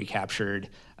not recaptured,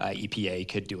 EPA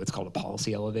could do what's called a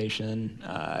policy elevation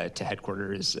to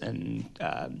headquarters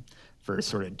and for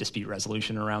sort of dispute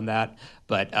resolution around that.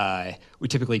 But we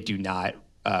typically do not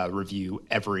review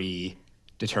every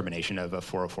determination of a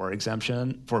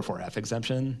 404F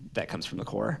exemption that comes from the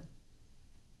Corps.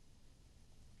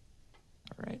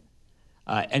 All right.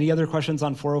 Any other questions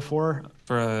on 404?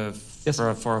 For a Yes. for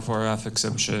a 404F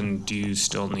exemption, do you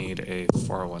still need a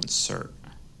 401 cert?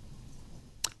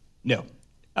 No.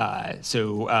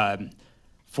 So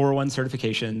 401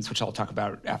 certifications, which I'll talk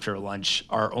about after lunch,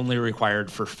 are only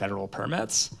required for federal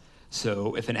permits.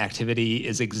 So if an activity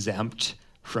is exempt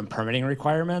from permitting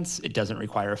requirements, it doesn't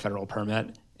require a federal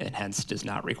permit and hence does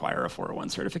not require a 401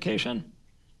 certification.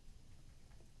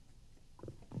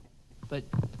 But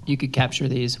you could capture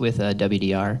these with a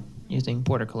WDR using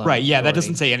Port of Cologne. Right, yeah, that authority.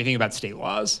 doesn't say anything about state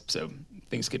laws, so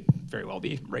things could very well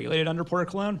be regulated under Port of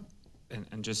Cologne.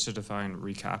 And just to define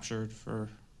recaptured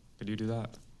could you do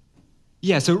that?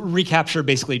 Yeah, so recapture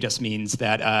basically just means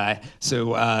that,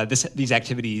 these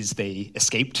activities, they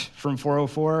escaped from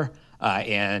 404,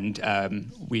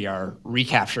 and we are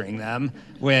recapturing them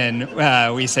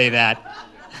when we say that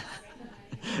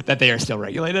that they are still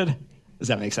regulated. Does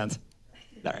that make sense?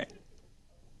 All right.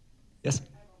 Yes?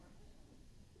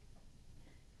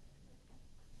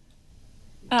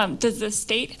 Does the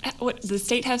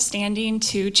state have standing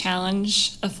to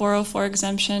challenge a 404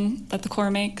 exemption that the Corps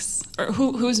makes? Or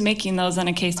who's making those on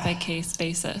a case-by-case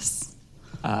basis?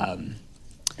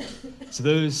 So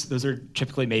those are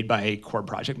typically made by Corps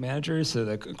project managers. So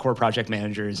the Corps project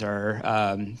managers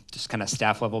are just kind of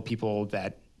staff level people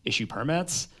that issue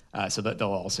permits. So that they'll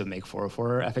also make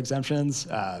 404F exemptions.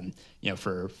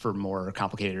 For more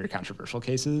complicated or controversial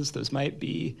cases, those might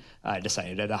be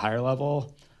decided at a higher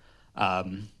level.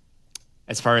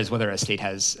 As far as whether a state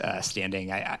has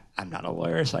standing, I'm not a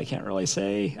lawyer, so I can't really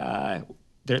say.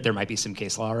 There might be some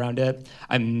case law around it.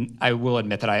 I will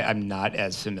admit that I'm not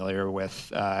as familiar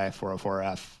with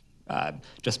 404F,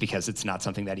 just because it's not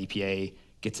something that EPA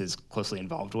gets as closely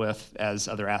involved with as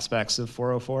other aspects of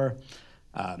 404.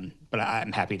 But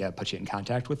I'm happy to put you in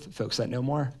contact with folks that know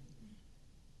more.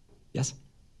 Yes?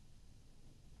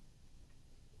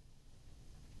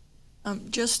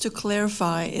 Just to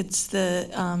clarify, it's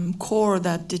the Corps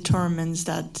that determines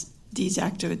that these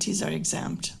activities are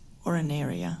exempt, or an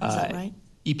area, is that right?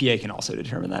 EPA can also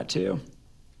determine that too.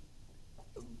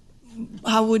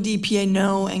 How would EPA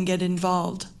know and get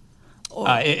involved?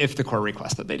 If the Corps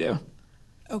requests that they do.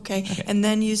 Okay, and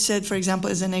then you said, for example,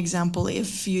 as an example,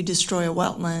 if you destroy a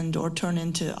wetland or turn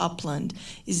into upland,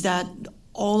 is that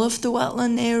all of the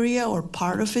wetland area or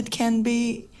part of it can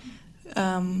be,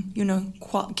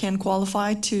 can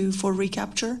qualify for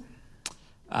recapture?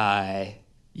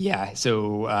 Yeah,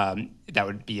 so that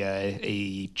would be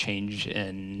a change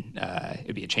in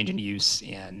use,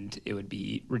 and it would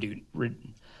be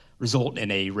result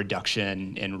in a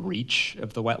reduction in reach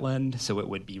of the wetland, so it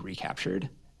would be recaptured.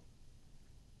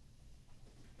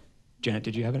 Janet,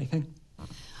 did you have anything?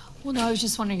 Well, no, I was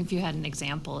just wondering if you had an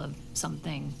example of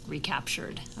something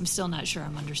recaptured. I'm still not sure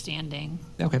I'm understanding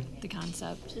the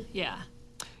concept. Yeah.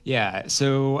 Yeah,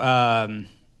 so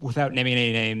without naming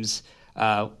any names,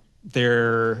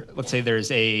 let's say there's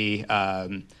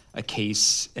a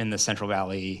case in the Central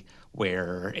Valley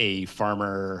where a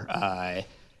farmer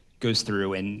goes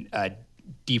through and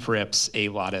deep rips a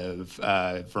lot of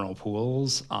vernal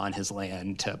pools on his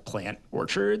land to plant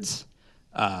orchards.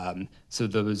 So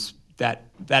that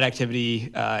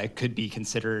activity could be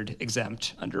considered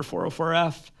exempt under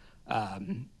 404F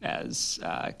as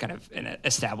kind of an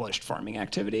established farming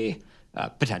activity,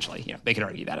 potentially. They could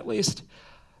argue that at least.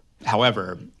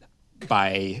 However,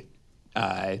 by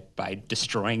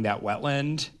destroying that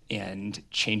wetland and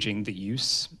changing the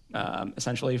use,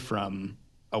 essentially from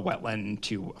a wetland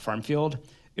to a farm field,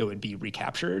 it would be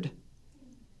recaptured.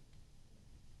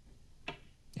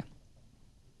 Yeah.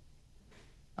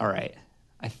 All right.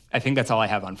 I think that's all I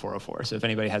have on 404. So if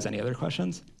anybody has any other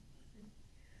questions.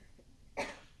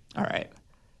 All right.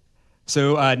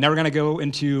 So now we're going to go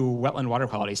into wetland water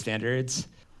quality standards.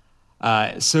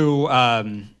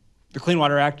 The Clean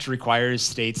Water Act requires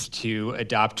states to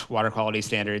adopt water quality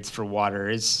standards for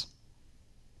waters,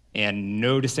 and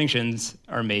no distinctions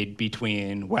are made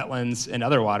between wetlands and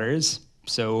other waters.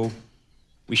 So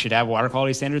we should have water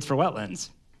quality standards for wetlands,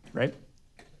 right?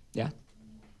 Yeah.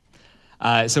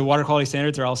 So water quality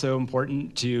standards are also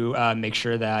important to make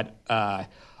sure that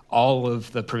all of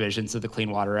the provisions of the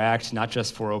Clean Water Act, not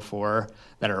just 404,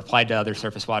 that are applied to other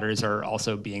surface waters are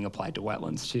also being applied to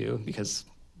wetlands too, because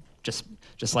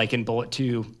just like in bullet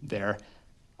 2 there,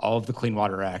 all of the Clean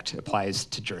Water Act applies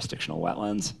to jurisdictional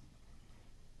wetlands.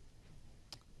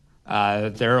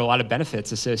 There are a lot of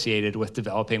benefits associated with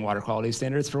developing water quality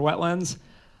standards for wetlands.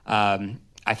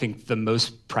 I think the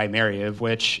most primary of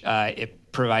which, it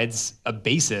provides a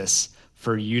basis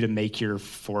for you to make your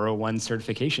 401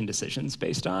 certification decisions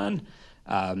based on.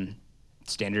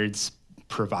 Standards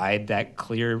provide that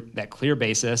clear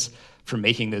basis for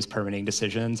making those permitting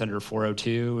decisions under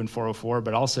 402 and 404,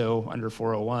 but also under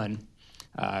 401,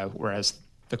 whereas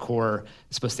the Corps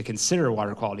is supposed to consider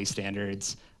water quality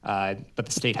standards, but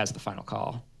the state has the final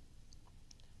call.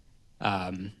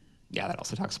 That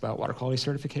also talks about water quality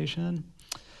certification.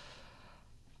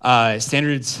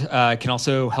 Standards can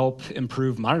also help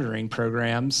improve monitoring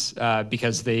programs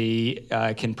because they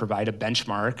can provide a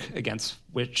benchmark against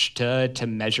which to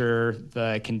measure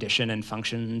the condition and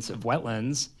functions of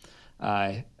wetlands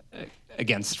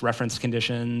against reference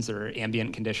conditions or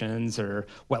ambient conditions or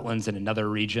wetlands in another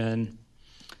region.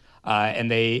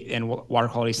 And water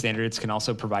quality standards can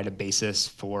also provide a basis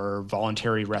for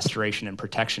voluntary restoration and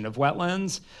protection of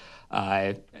wetlands,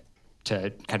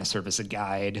 to kind of serve as a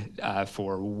guide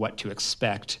for what to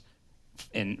expect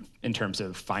in terms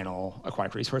of final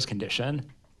aquatic resource condition.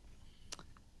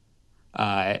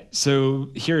 So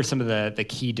here are some of the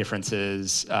key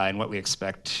differences in what we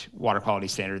expect water quality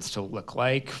standards to look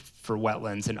like for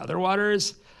wetlands and other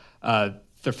waters.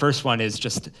 The first one is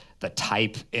just the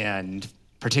type and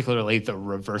particularly the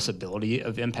reversibility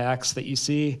of impacts that you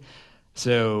see.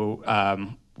 So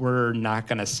we're not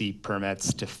going to see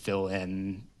permits to fill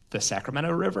in the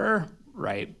Sacramento River,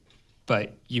 right?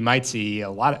 But you might see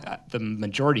the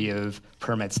majority of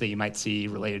permits that you might see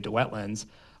related to wetlands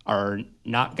are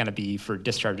not going to be for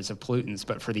discharges of pollutants,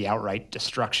 but for the outright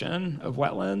destruction of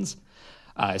wetlands.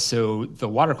 So the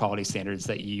water quality standards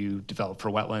that you develop for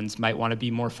wetlands might want to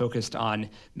be more focused on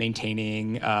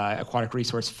maintaining aquatic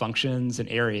resource functions and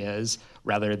areas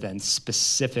rather than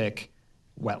specific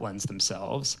wetlands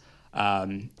themselves.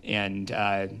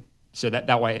 So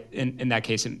that way, in that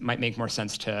case, it might make more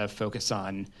sense to focus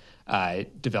on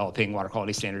developing water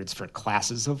quality standards for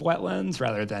classes of wetlands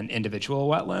rather than individual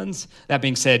wetlands. That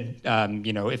being said,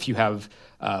 if you have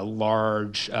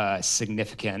large,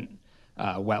 significant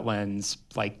wetlands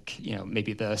like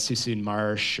maybe the Suisun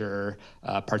Marsh or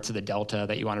parts of the Delta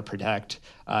that you want to protect,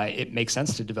 it makes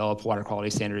sense to develop water quality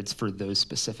standards for those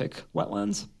specific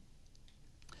wetlands.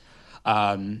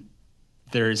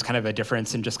 There's kind of a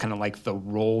difference in just kind of like the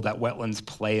role that wetlands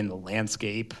play in the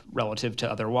landscape relative to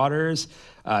other waters.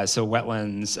 So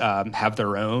wetlands have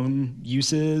their own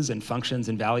uses and functions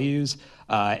and values,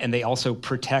 and they also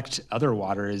protect other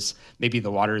waters, maybe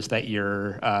the waters that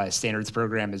your standards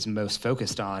program is most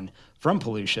focused on, from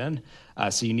pollution.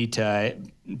 So you need to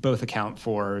both account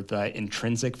for the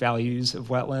intrinsic values of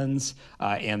wetlands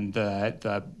and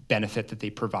the benefit that they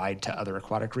provide to other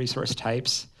aquatic resource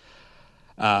types.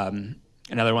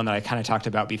 Another one that I kind of talked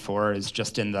about before is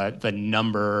just in the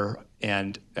number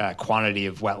and quantity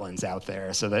of wetlands out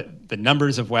there. So that the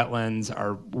numbers of wetlands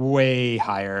are way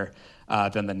higher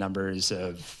than the numbers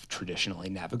of traditionally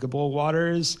navigable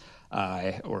waters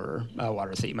or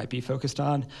waters that you might be focused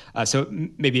on. So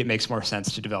maybe it makes more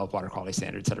sense to develop water quality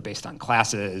standards that are based on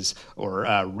classes or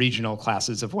regional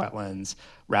classes of wetlands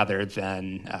rather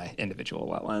than individual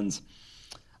wetlands.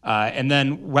 And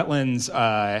then wetlands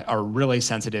are really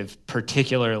sensitive,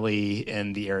 particularly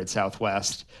in the arid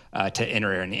Southwest, to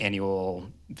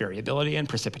interannual variability in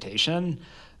precipitation.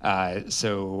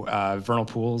 So vernal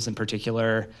pools in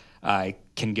particular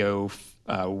can go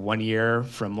 1 year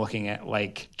from looking at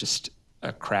like just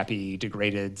a crappy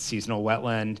degraded seasonal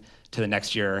wetland to the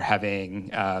next year having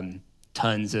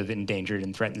tons of endangered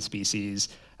and threatened species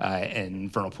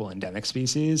and vernal pool endemic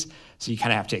species. So you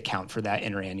kind of have to account for that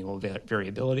interannual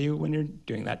variability when you're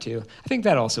doing that too. I think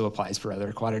that also applies for other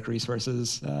aquatic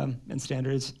resources and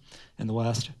standards in the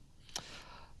West.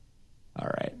 All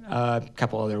right, a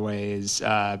couple other ways.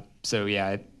 So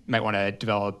yeah, might want to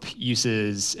develop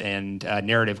uses and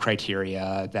narrative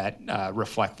criteria that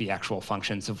reflect the actual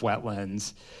functions of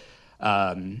wetlands.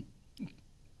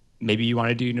 Maybe you want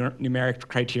to do numeric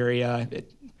criteria.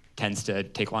 It tends to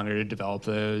take longer to develop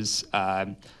those,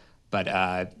 but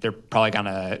they're probably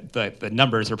the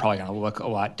numbers are probably gonna look a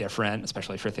lot different,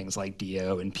 especially for things like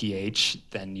DO and pH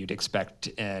than you'd expect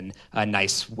in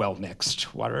nice,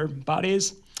 well-mixed water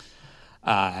bodies.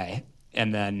 And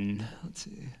then, let's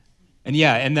see.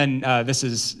 And then this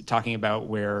is talking about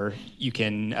where you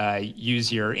can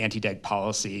use your anti-deg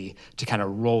policy to kind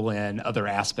of roll in other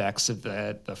aspects of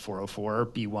the 404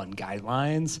 B1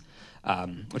 guidelines,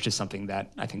 which is something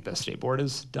that I think the state board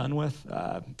has done with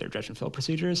their dredge and fill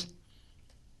procedures.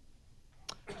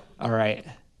 All right.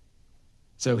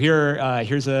 So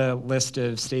here's a list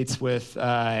of states with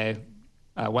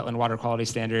wetland water quality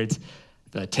standards.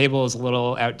 The table is a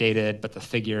little outdated, but the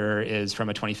figure is from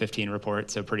a 2015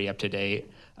 report, so pretty up to date.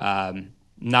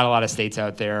 Not a lot of states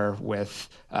out there with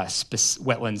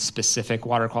wetland-specific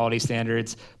water quality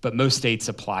standards, but most states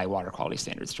apply water quality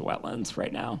standards to wetlands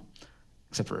right now,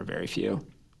 except for a very few.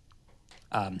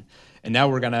 And now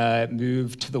we're gonna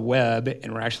move to the web,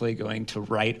 and we're actually going to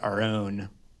write our own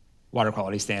water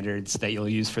quality standards that you'll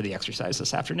use for the exercise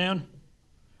this afternoon.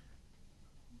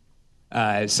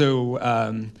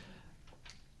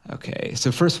 Okay,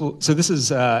 so so this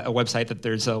is a website that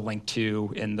there's a link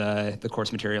to in the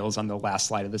course materials on the last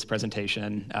slide of this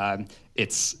presentation.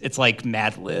 It's like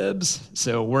Mad Libs,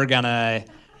 so we're gonna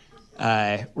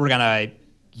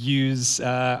use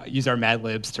our Mad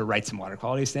Libs to write some water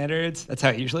quality standards. That's how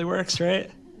it usually works, right?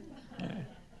 Yeah.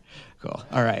 Cool.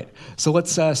 All right. So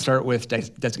let's start with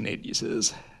designated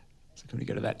uses. So can we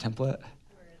go to that template?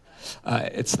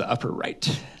 It's the upper right.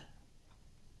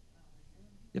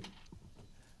 Yep.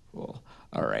 Cool.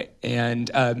 All right.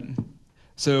 And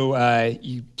So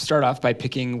you start off by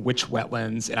picking which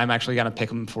wetlands, and I'm actually going to pick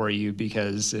them for you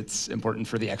because it's important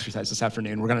for the exercise this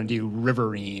afternoon. We're going to do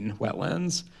riverine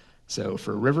wetlands. So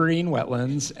for riverine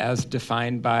wetlands, as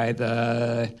defined by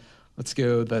the, let's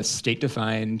go the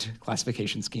state-defined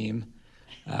classification scheme,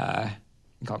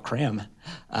 called CRAM.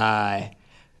 The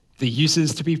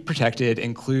uses to be protected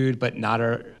include, but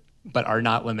are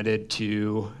not limited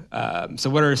to.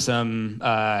 So what are some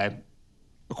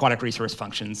aquatic resource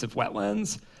functions of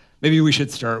wetlands? Maybe we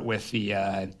should start with the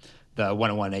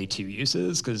 101A2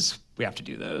 uses, because we have to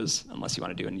do those unless you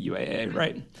want to do an UAA,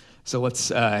 right? So let's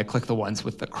click the ones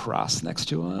with the cross next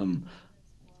to them.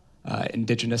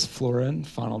 Indigenous flora and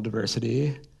faunal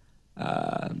diversity.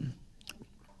 Right.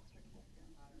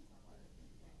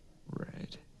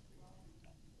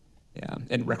 Yeah,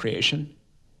 and recreation.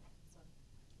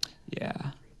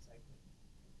 Yeah.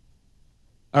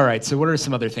 All right, so what are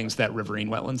some other things that riverine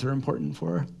wetlands are important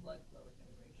for?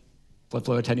 Flood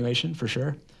flow attenuation, for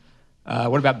sure.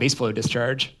 What about base flow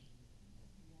discharge?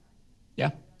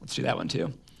 Yeah, let's do that one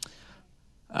too.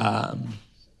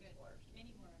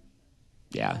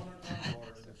 Yeah.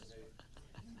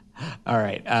 All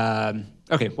right.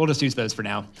 Okay, we'll just use those for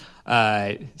now.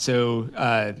 So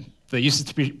the uses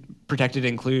to be protected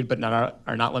include, but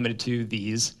are not limited to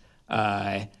these,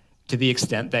 to the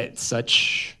extent that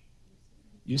such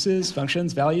uses,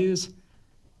 functions, values.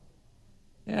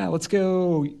 Yeah, let's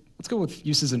go with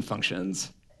uses and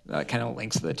functions. That kind of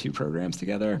links the two programs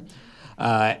together.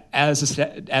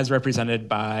 As represented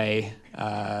by,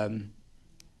 I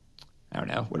don't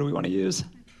know, what do we want to use?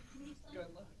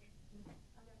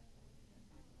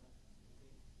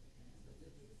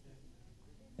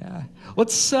 Yeah,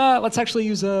 let's actually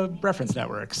use a reference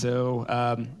network.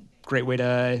 So great way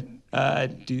to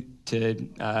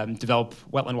develop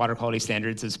wetland water quality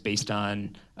standards is based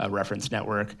on a reference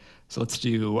network. So let's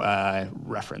do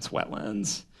reference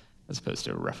wetlands as opposed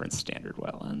to reference standard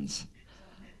wetlands.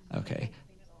 Okay.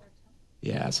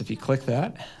 Yeah, so if you click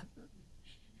that,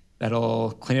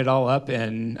 that'll clean it all up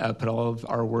and put all of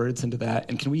our words into that.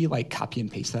 And can we like copy and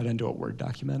paste that into a Word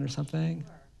document or something?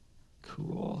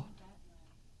 Cool.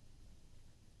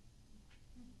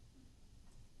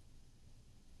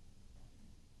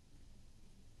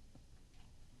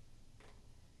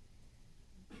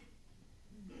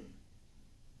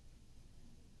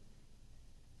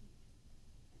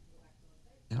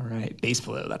 All right, base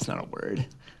flow, that's not a word.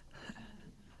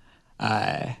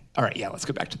 All right, yeah, let's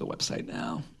go back to the website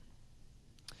now.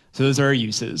 So those are our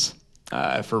uses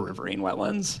for riverine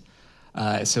wetlands.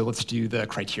 So let's do the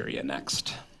criteria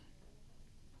next.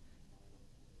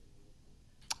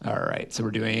 All right, so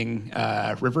we're doing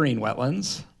riverine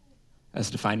wetlands as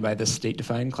defined by the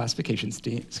state-defined classification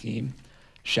scheme.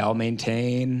 Shall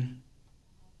maintain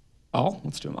all,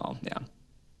 let's do them all, yeah.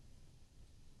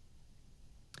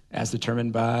 As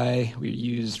determined by, we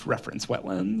used reference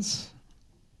wetlands,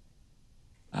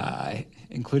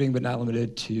 including but not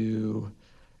limited to,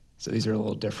 so these are a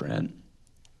little different.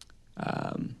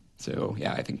 So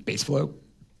yeah, I think base flow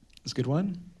is a good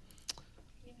one.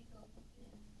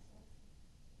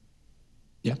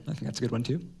 Yeah, I think that's a good one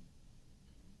too.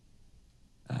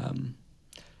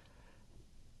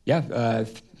 Yeah,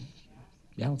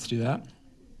 let's do that.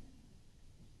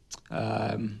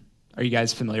 Are you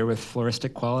guys familiar with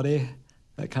floristic quality,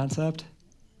 that concept?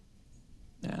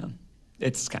 Yeah,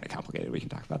 it's kind of complicated. We can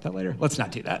talk about that later. Let's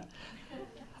not do that.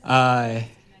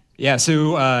 Yeah,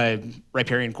 so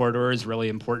riparian corridor is really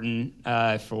important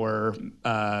for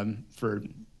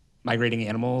migrating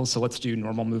animals. So let's do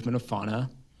normal movement of fauna.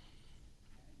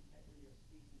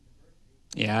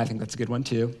 Yeah, I think that's a good one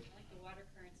too.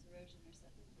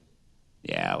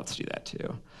 Yeah, let's do that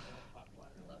too.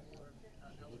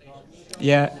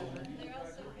 Yeah.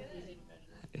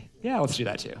 Yeah, let's do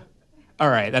that too.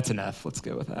 All right, that's enough. Let's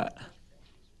go with that.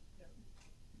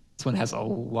 This one has a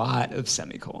lot of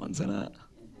semicolons in it.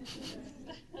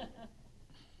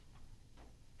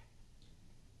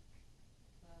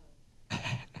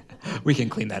 We can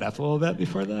clean that up a little bit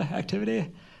before the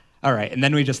activity. All right, and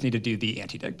then we just need to do the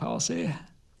anti-dig policy.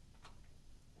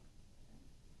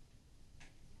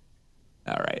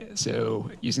 All right, so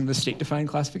using the state-defined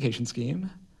classification scheme.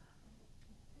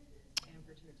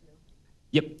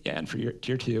 Yep, yeah, and for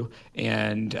tier 2.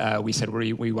 And we said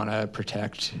we want to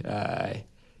protect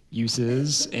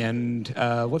uses, and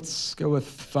let's go with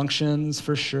functions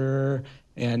for sure.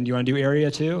 And you want to do area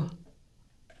too?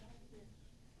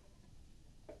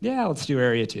 Yeah, let's do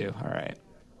area too. All right.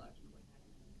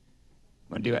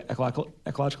 Want to do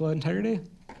ecological integrity?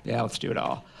 Yeah, let's do it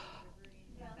all.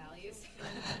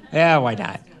 Yeah, why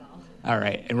not? All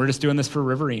right, and we're just doing this for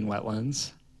riverine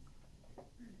wetlands.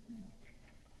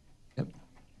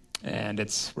 And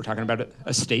we're talking about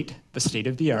the state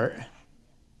of the art.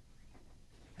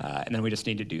 And then we just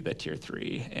need to do the tier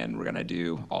 3, and we're gonna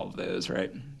do all of those,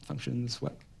 right? Functions,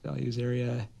 what values,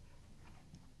 area,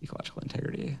 ecological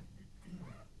integrity.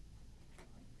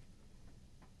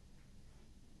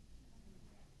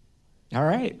 All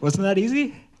right, wasn't that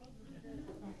easy?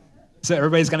 So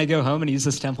everybody's gonna go home and use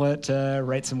this template to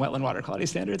write some wetland water quality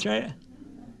standards, right?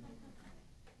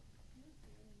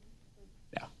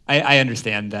 Yeah, I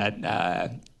understand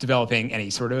that developing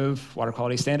any sort of water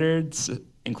quality standards,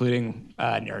 including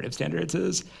narrative standards,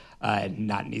 is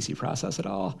not an easy process at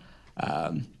all.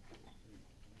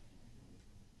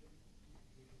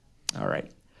 All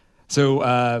right,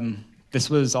 so this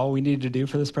was all we needed to do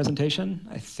for this presentation.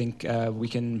 I think we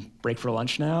can break for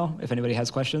lunch now. If anybody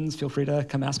has questions, feel free to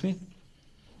come ask me.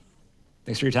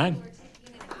 Thanks for your time.